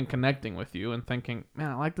listening and connecting with you and thinking,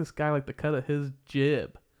 man, I like this guy, like the cut of his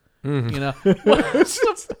jib. Mm-hmm.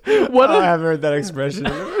 What I haven't heard that expression.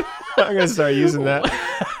 I'm gonna start using that.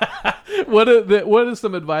 What is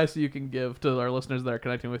some advice you can give to our listeners that are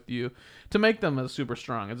connecting with you to make them as super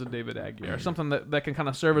strong as a David Aguiar? Something that can kind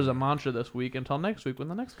of serve as a mantra this week until next week when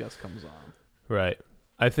the next guest comes on. Right.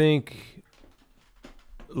 I think,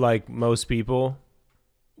 like most people,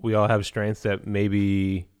 we all have strengths that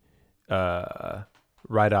maybe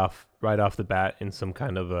right off the bat in some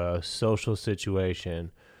kind of a social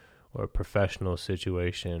situation or a professional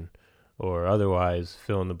situation or otherwise,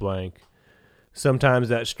 fill in the blank. Sometimes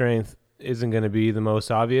that strength isn't going to be the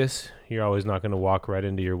most obvious. You're always not going to walk right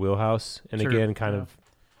into your wheelhouse. And again, kind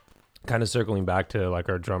of circling back to like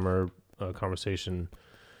our drummer conversation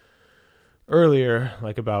earlier,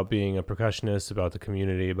 like about being a percussionist, about the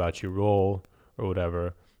community, about your role or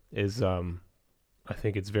whatever, is I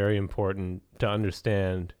think it's very important to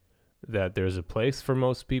understand that there's a place for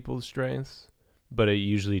most people's strengths, but it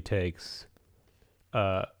usually takes,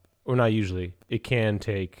 or not usually, it can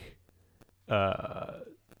take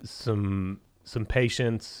some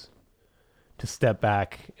patience to step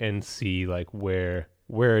back and see like where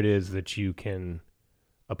it is that you can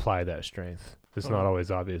apply that strength. It's not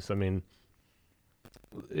always obvious. I mean,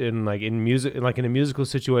 in a musical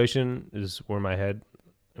situation is where my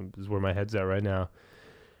head's at right now.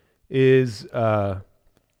 Is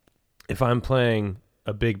if I'm playing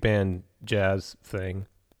a big band jazz thing,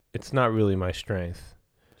 it's not really my strength.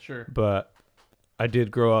 Sure. But I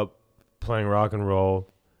did grow up playing rock and roll.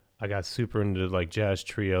 I got super into like jazz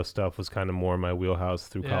trio stuff was kind of more my wheelhouse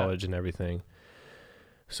through college and everything.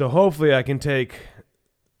 So hopefully I can take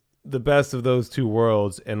the best of those two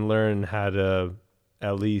worlds and learn how to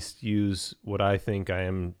at least use what I think I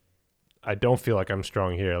am. I don't feel like I'm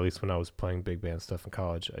strong here, at least when I was playing big band stuff in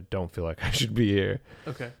college. I don't feel like I should be here.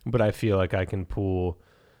 Okay. But I feel like I can pull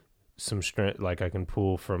some strength, like I can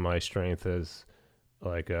pull from my strength as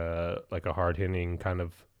like a hard-hitting kind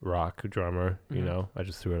of rock drummer, you know? I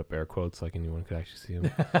just threw it up air quotes like anyone could actually see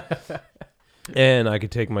them. And I could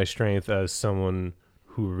take my strength as someone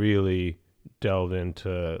who really delved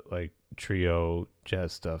into like trio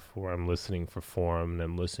jazz stuff where I'm listening for form and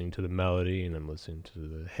I'm listening to the melody and I'm listening to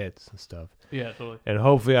the hits and stuff. Yeah, totally. And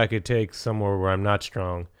hopefully I could take somewhere where I'm not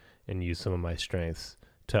strong and use some of my strengths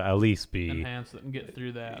to at least be enhance it and get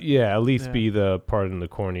through that. Yeah, at least be the, pardon the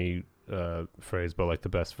corny phrase, but like the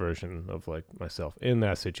best version of like myself in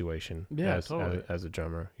that situation. Yeah, as, totally. as a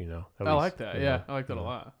drummer, you know. I like that. Yeah, I like that a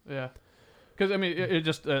lot. Yeah, because I mean, it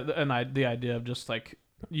just the idea of just like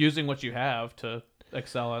using what you have to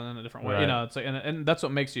excel in a different way. Right. You know, it's like, and that's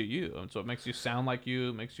what makes you you. And so it makes you sound like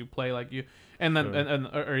you, makes you play like you. And then,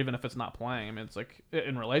 or even if it's not playing, I mean, it's like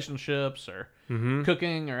in relationships or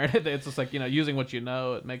cooking or anything. It's just like, you know, using what you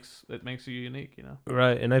know, it makes you unique. You know.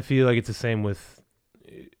 Right, and I feel like it's the same with.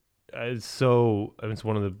 It's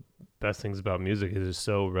one of the best things about music is it's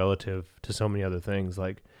so relative to so many other things.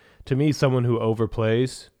 Like, to me, someone who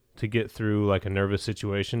overplays to get through like a nervous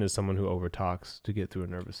situation is someone who overtalks to get through a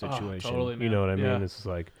nervous situation. Totally, man. You know what I mean? Yeah. It's just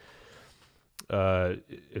like,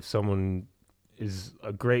 if someone is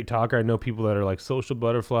a great talker, I know people that are like social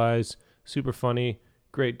butterflies, super funny,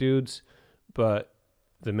 great dudes, but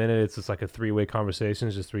the minute it's just like a 3-way conversation,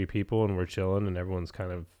 it's just 3 people and we're chilling and everyone's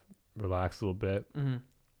kind of relaxed a little bit.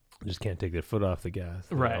 Just can't take their foot off the gas.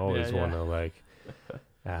 Right. I always want to like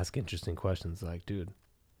ask interesting questions. Like, dude,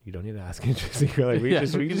 you don't need to ask interesting. Like, we can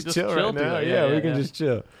just chill right now. We can just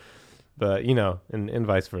chill. But you know, and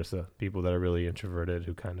vice versa. People that are really introverted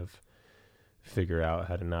who kind of figure out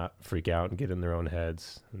how to not freak out and get in their own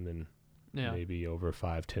heads, and then maybe over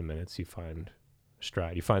 5-10 minutes you find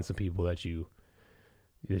stride. You find some people that you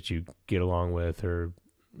get along with, or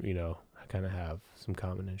you know, kind of have some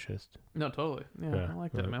common interest. No, totally. Yeah, I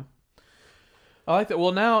like that, man. I like that.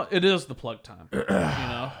 Well, now it is the plug time. You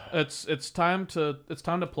know, it's time to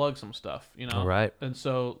plug some stuff. You know, right? And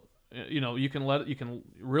so, you know, you can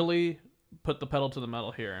really put the pedal to the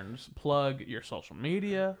metal here and just plug your social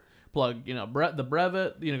media. Plug, you know, the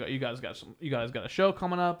Brevet. You know, you guys got a show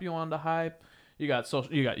coming up. You wanted to hype. You got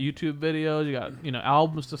YouTube videos. You got, you know,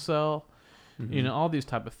 albums to sell. You know, all these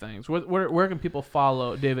type of things. Where can people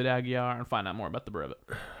follow David Aguiar and find out more about the Brevet?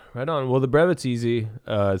 Right on. Well, the Brevet's easy.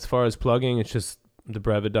 As far as plugging, it's just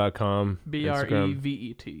thebrevet.com.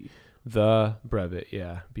 BREVET. The Brevet,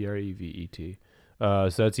 yeah. BREVET. So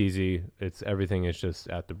that's easy. Everything is just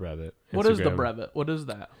at the Brevet. What is the Brevet? What is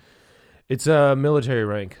that? It's a military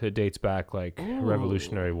rank that dates back like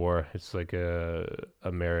Revolutionary War. It's like a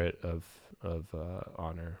merit of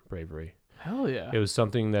honor, bravery. Hell yeah! It was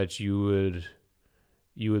something that you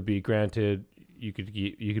would be granted. You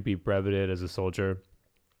could be breveted as a soldier.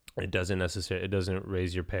 It doesn't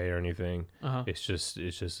raise your pay or anything. It's just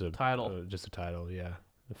a title. Just a title, yeah.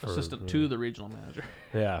 Assistant to the regional manager.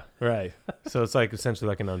 Yeah, right. So it's like essentially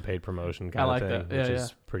like an unpaid promotion kind of thing, that. which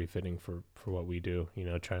is pretty fitting for what we do. You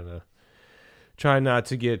know, try not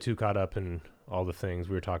to get too caught up in all the things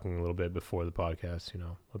we were talking a little bit before the podcast. You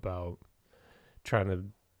know, about trying to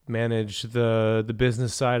manage the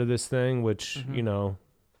business side of this thing, which you know,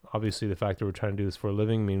 obviously the fact that we're trying to do this for a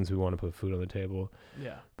living means we want to put food on the table.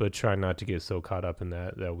 Yeah. But try not to get so caught up in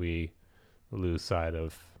that we lose sight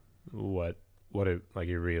of what it like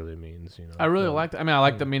it really means. You know, I really like that. I mean, I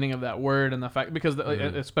like the meaning of that word and the fact because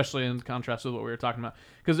especially in contrast with what we were talking about,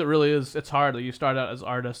 because it really is. It's hard. Like, you start out as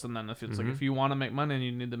artists, and then if it's like if you want to make money and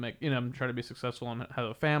you need to make, you know, try to be successful and have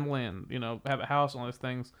a family and, you know, have a house and all these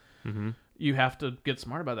things. You have to get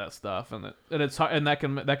smart about that stuff, and it's hard, and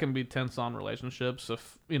that can be tense on relationships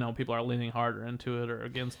if, you know, people are leaning harder into it or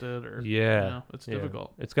against it, or you know, it's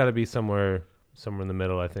difficult. It's got to be somewhere in the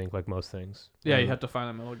middle, I think, like most things. Yeah, you have to find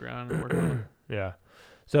a middle ground and work on it. Yeah,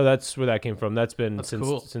 so that's where that came from. That's been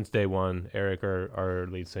cool. Since day one. Eric, our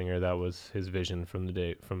lead singer, that was his vision from the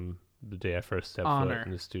day I first stepped foot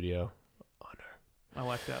in the studio. I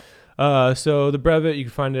like that. So the Brevet, you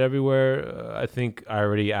can find it everywhere. I think I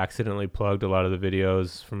already accidentally plugged a lot of the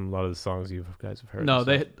videos from a lot of the songs you guys have heard. No,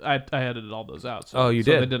 I edited all those out. So, oh, you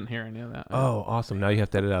did? They didn't hear any of that. Oh, awesome! Now you have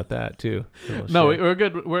to edit out that too. No, we're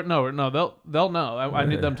good. They'll know. I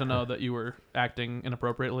need them to know that you were acting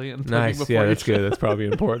inappropriately and talking Nice. before Yeah, you that's should. good. That's probably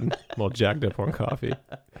important. I'm all jacked up on coffee.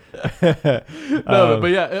 No,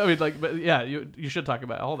 but yeah, I mean, like, but yeah, you should talk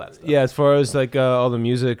about all that stuff. Yeah, as far as like all the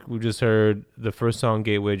music, we just heard the first song,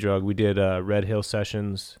 Gateway Drug. We did Red Hill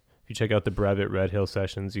Sessions. If you check out the Brevet Red Hill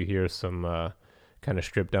Sessions, you hear some kind of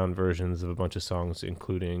stripped down versions of a bunch of songs,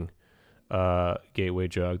 including Gateway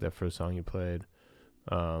Drug, that first song you played.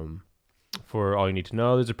 For All You Need to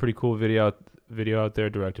Know, there's a pretty cool video out there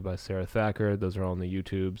directed by Sarah Thacker. Those are all on the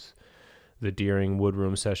YouTubes. The Deering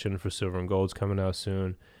Woodroom session for Silver and Gold's coming out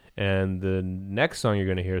soon. And the next song you're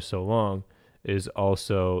going to hear, So Long, is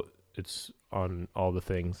also, it's on all the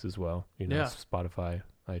things as well. You know, Yeah. Spotify,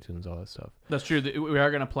 iTunes, all that stuff. That's true. We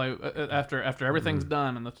are going to play after everything's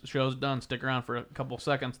done and the show's done. Stick around for a couple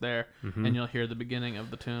seconds there, and you'll hear the beginning of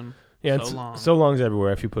the tune. Yeah, So Long. So Long's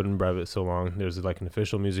everywhere. If you put in Brevet So Long, there's like an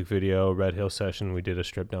official music video, Red Hill Session. We did a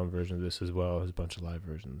stripped down version of this as well. There's a bunch of live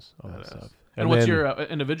versions, all that stuff. And what's then, your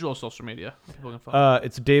individual social media? People can follow.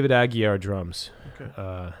 It's David Aguiar Drums.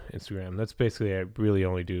 Okay. Instagram. That's basically, I really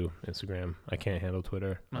only do Instagram. I can't handle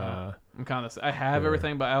Twitter. I'm kind of. I have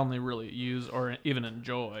everything, but I only really use or even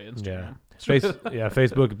enjoy Instagram.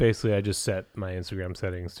 Facebook. Basically, I just set my Instagram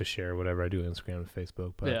settings to share whatever I do on Instagram and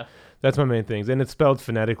Facebook. But that's my main things, and it's spelled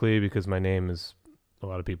phonetically because my name is. A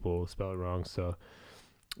lot of people spell it wrong. So,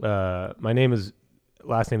 last name is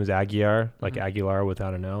Aguiar, like Aguilar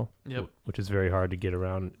without an L. Yep. Which is very hard to get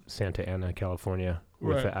around Santa Ana, California,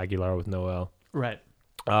 with the Aguilar with no L. Right.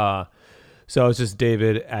 So it's just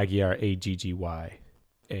David Aguiar, Aggyiare,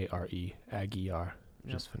 Aguiar,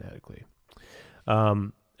 just phonetically.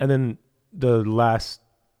 And then the last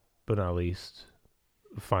but not least,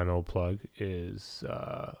 final plug is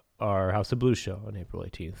our House of Blues show on April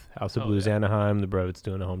 18th. House of Blues Anaheim, the Brevet's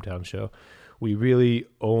doing a hometown show. We really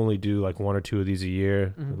only do like one or two of these a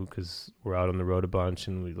year because we're out on the road a bunch,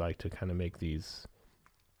 and we like to kind of make these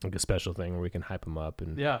like a special thing where we can hype them up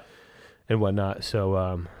and whatnot. So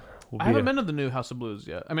I haven't been to the new House of Blues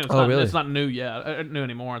yet. I mean, it's not new yet. New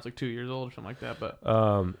anymore. It's like 2 years old or something like that. But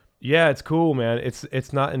yeah, it's cool, man.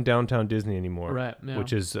 It's not in downtown Disney anymore, right? Yeah.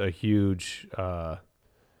 Which is a huge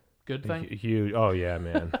good thing. Huge. Oh yeah,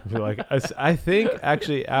 man. Like I think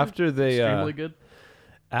actually after they extremely good.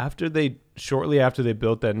 Shortly after they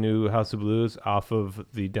built that new House of Blues off of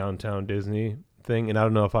the downtown Disney thing, and I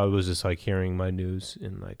don't know if I was just like hearing my news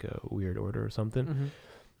in like a weird order or something.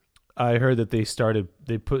 I heard that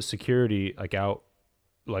they put security like out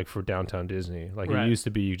like for downtown Disney. Like it used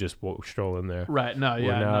to be you just stroll in there. Right. No,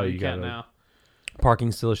 now you can't now.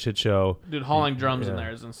 Parking's still a shit show. Dude, hauling drums in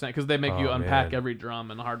there is insane because they make you unpack every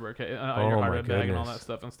drum and hardware your hardware bag and all that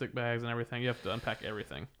stuff and stick bags and everything. You have to unpack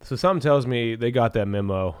everything. So something tells me they got that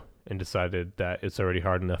memo and decided that it's already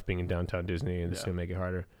hard enough being in downtown Disney and it's going to make it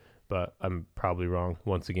harder. But I'm probably wrong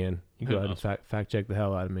once again. You go ahead and fact check the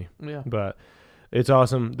hell out of me. Yeah. But it's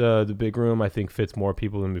awesome. The big room I think fits more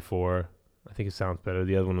people than before. I think it sounds better.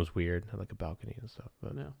 The other one was weird, had like a balcony and stuff.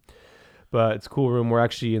 But it's a cool room. We're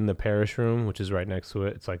actually in the Parish room, which is right next to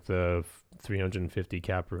it. It's like the 350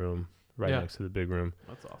 cap room next to the big room.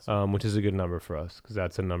 That's awesome. Which is a good number for us because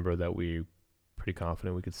that's a number that we pretty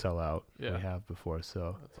confident we could sell out. Yeah. We have before,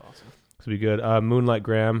 so that's awesome. It's be good. Moonlight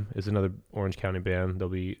Graham is another Orange County band.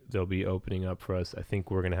 They'll be opening up for us. I think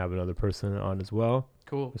we're gonna have another person on as well.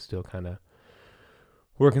 Cool. We're still kind of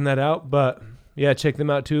working that out, but yeah, check them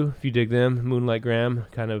out too if you dig them. Moonlight Graham,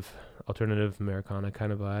 kind of alternative Americana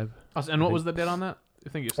kind of vibe. Awesome. And what was the date on that? I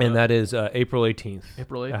think you said. And that is April 18th.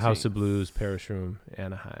 April 18th. At House of Blues, Parish Room,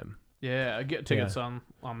 Anaheim. Yeah, get tickets on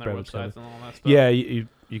their websites and all that stuff. Yeah, you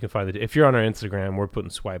can find it. If you're on our Instagram, we're putting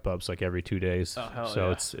swipe ups like every 2 days. Oh, hell so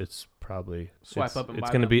yeah. it's probably swipe up and it's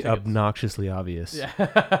buy going to be tickets. obnoxiously obvious Yeah.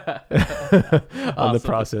 on the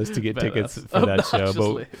process to get tickets for that show.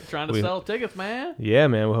 But trying to sell tickets, man. Yeah,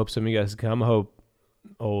 man. We hope some of you guys can come. I hope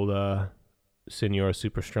old Senor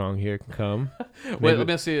Super Strong here can come. Wait, let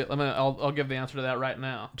me see. I'll give the answer to that right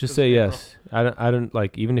now. Just say yes. I don't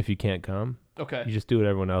like, even if you can't come. Okay. You just do what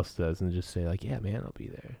everyone else does and just say like, yeah, man, I'll be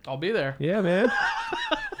there. I'll be there. Yeah, man.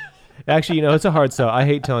 Actually, it's a hard sell. I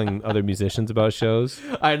hate telling other musicians about shows.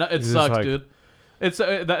 I know it sucks, like, dude. It's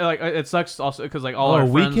it sucks also because like all our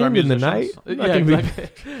friends weekend are in the musicians. night. Yeah,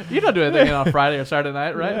 exactly. You don't do anything on Friday or Saturday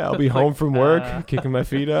night, right? Yeah, I'll be home from work, kicking my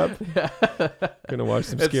feet up. Gonna watch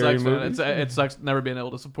some scary sucks, movies. It sucks never being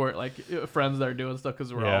able to support like friends that are doing stuff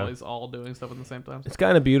because we're always all doing stuff at the same time. It's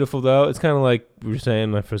kind of beautiful though. It's kind of like we were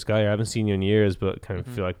saying my first guy. I haven't seen you in years, but kind of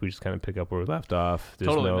feel like we just kind of pick up where we left off.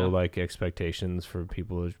 There's no like expectations for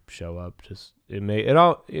people to show up. Just it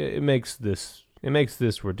makes this it makes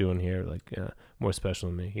this we're doing here like more special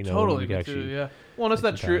to me. You know, totally, we too, yeah. Well, and it's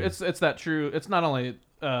that true. It's that true. It's not only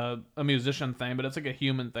a musician thing, but it's like a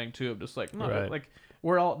human thing too. Of just like like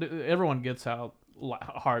we're all everyone gets how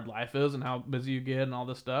hard life is and how busy you get and all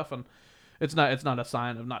this stuff, and it's not a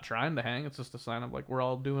sign of not trying to hang. It's just a sign of like we're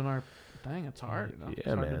all doing our thing. It's hard, you know. It's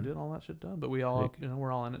hard to get all that shit done, but we all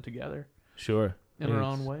we're all in it together. Sure. In our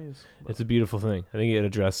own ways. It's a beautiful thing. I think it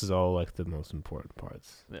addresses all like the most important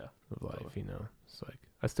parts of life, totally. you know. It's like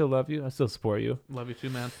I still love you. I still support you. Love you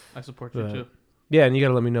too, man. I support you too. Yeah, and you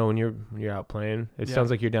gotta let me know when you're out playing. It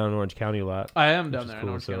sounds like you're down in Orange County a lot. I am down there in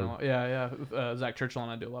Orange County. Yeah. Zach Churchill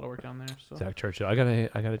and I do a lot of work down there. So. Zach Churchill, I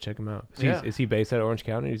gotta check him out. Is he based at Orange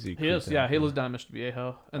County? Or is he is. Yeah, he lives down in Mr.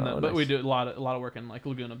 Viejo, and nice. But we do a lot of work in like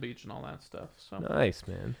Laguna Beach and all that stuff. So nice,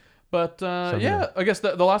 man. But I guess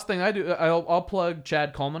the last thing I do, I'll plug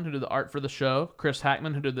Chad Coleman, who did the art for the show, Chris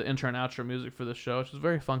Hackman, who did the intro and outro music for the show, which is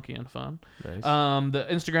very funky and fun. Nice. The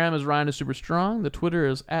Instagram is Ryan is Super Strong. The Twitter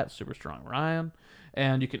is @SuperStrongRyan.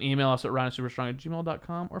 And you can email us at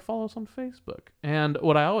ryansuperstrong@gmail.com or follow us on Facebook. And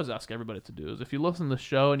what I always ask everybody to do is if you listen to the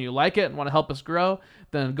show and you like it and want to help us grow,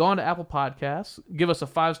 then go on to Apple Podcasts, give us a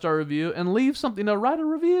 5-star review, and leave something, write a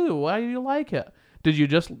review. Why do you like it? Did you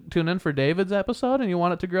just tune in for David's episode and you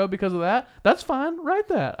want it to grow because of that? That's fine. Write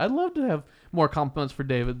that. I'd love to have more compliments for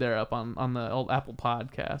David there up on the old Apple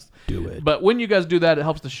Podcast. Do it. But when you guys do that, it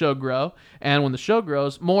helps the show grow. And when the show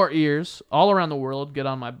grows, more ears all around the world get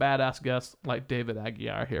on my badass guests like David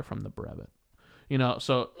Aguiar here from the Brevet.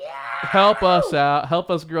 So help us out.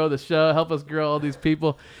 Help us grow the show. Help us grow all these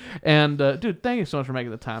people. And, dude, thank you so much for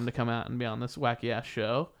making the time to come out and be on this wacky-ass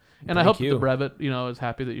show. And I hope that the Brevet, is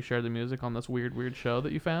happy that you shared the music on this weird show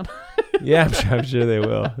that you found. Yeah, I'm sure they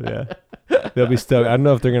will. Yeah, they'll be stoked. I don't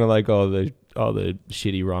know if they're gonna like all the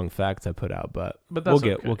shitty wrong facts I put out, but that's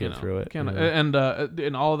we'll get through it.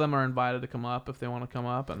 And all of them are invited to come up if they want to come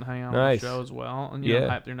up and hang out on the show as well, and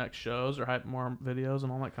hype their next shows or hype more videos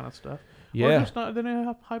and all that kind of stuff. Yeah, or just they don't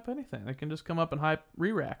have to hype anything. They can just come up and hype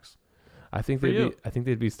re-racks. I think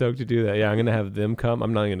they'd be stoked to do that. Yeah, I'm gonna have them come.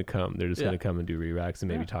 I'm not gonna come. They're just gonna come and do re-racks and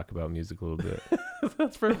maybe talk about music a little bit.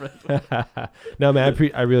 That's perfect. No,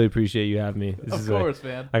 man, I really appreciate you having me. Of course,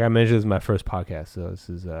 man. Like I mentioned, this is my first podcast, so this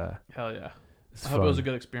is hell yeah. I hope it was a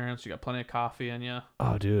good experience. You got plenty of coffee in you.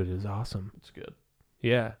 Oh, dude, it was awesome. It's good.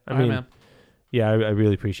 Yeah, I mean, man. Yeah, I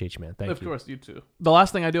really appreciate you, man. Thank you. Of course, you too. The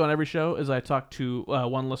last thing I do on every show is I talk to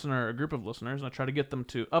one listener or a group of listeners, and I try to get them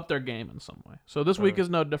to up their game in some way. So this week is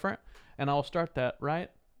no different, and I'll start that right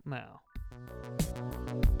now.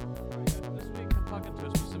 This week I'm talking to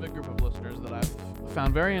a specific group of listeners that I've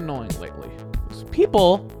found very annoying lately. It's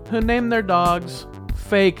people who name their dogs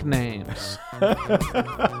fake names.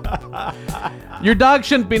 Your dog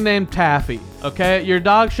shouldn't be named Taffy, okay? Your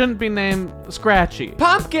dog shouldn't be named Scratchy.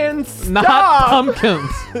 Pumpkins! Not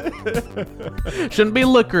pumpkins. Shouldn't be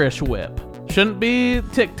Licorice Whip. Shouldn't be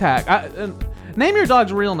Tic Tac. Name your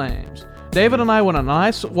dog's real names. David and I went on a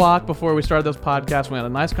nice walk before we started this podcast. We had a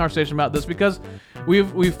nice conversation about this because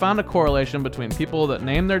we've found a correlation between people that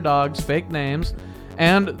name their dogs fake names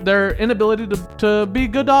and their inability to be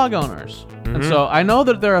good dog owners. Mm-hmm. And so I know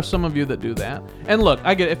that there are some of you that do that. And look,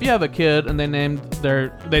 I get it. If you have a kid and they named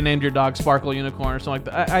your dog Sparkle Unicorn or something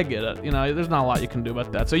like that, I get it. There's not a lot you can do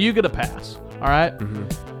about that. So you get a pass, all right? Mm-hmm.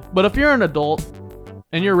 But if you're an adult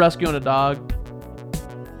and you're rescuing a dog,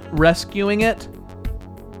 rescuing it,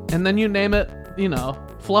 and then you name it,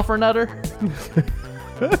 Fluffernutter,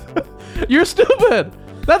 you're stupid.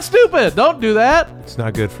 That's stupid. Don't do that. It's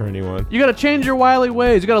not good for anyone. You got to change your wily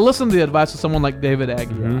ways. You got to listen to the advice of someone like David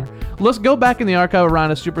Aguiar. Mm-hmm. Let's go back in the archive of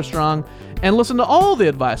Ryan is Super Strong and listen to all the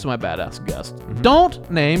advice of my badass guest. Mm-hmm.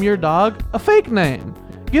 Don't name your dog a fake name.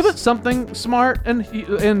 Give it something smart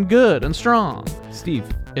and good and strong. Steve.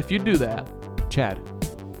 If you do that, Chad,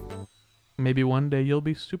 maybe one day you'll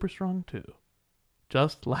be super strong too.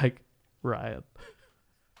 Just like Ryan.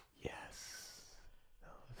 Yes.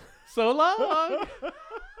 So long.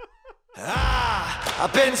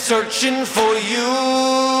 I've been searching for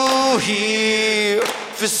you here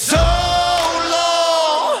for so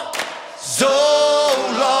long, so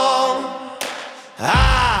long.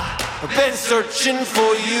 I've been searching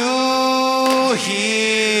for you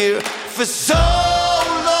here for so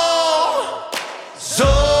long, so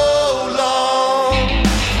long.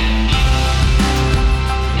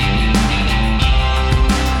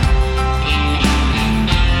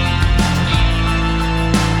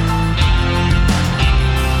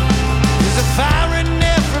 There's a fire in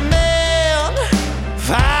every man.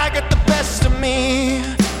 Fire got the best of me.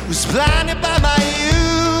 Was blinded by my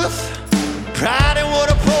youth. Pride in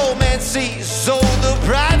what a poor man sees. So the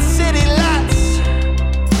bright city lights,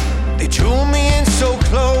 they drew me in.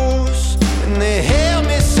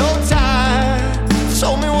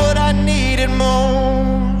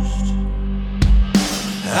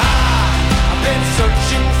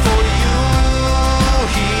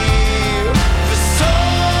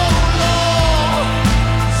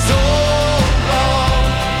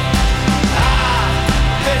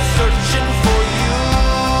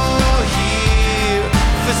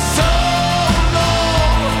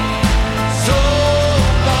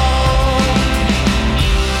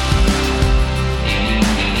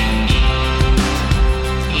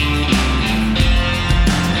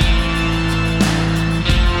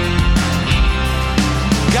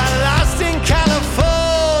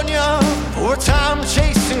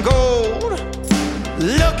 chasing gold,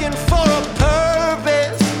 looking for a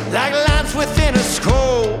purpose, like lines within a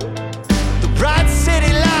scroll. The bright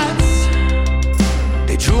city lights,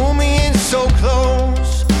 they drew me in so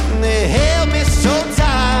close, and they held me so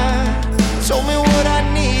tight, told me what I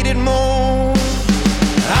needed most.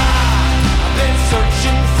 I've been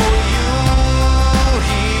searching for you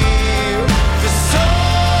here for so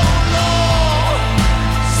long,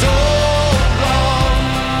 so long.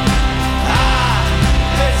 I've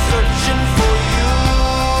been searching for you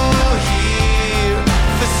here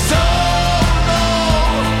for so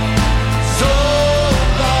long, so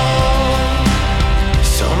long.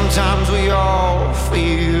 Sometimes we all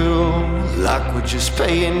feel like we're just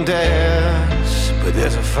paying debts, but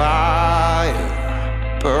there's a fire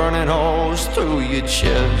burning holes through your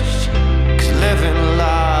chest. 'Cause living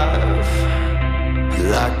life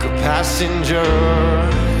like a passenger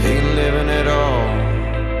ain't living at all.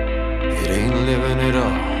 It ain't living at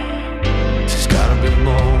all.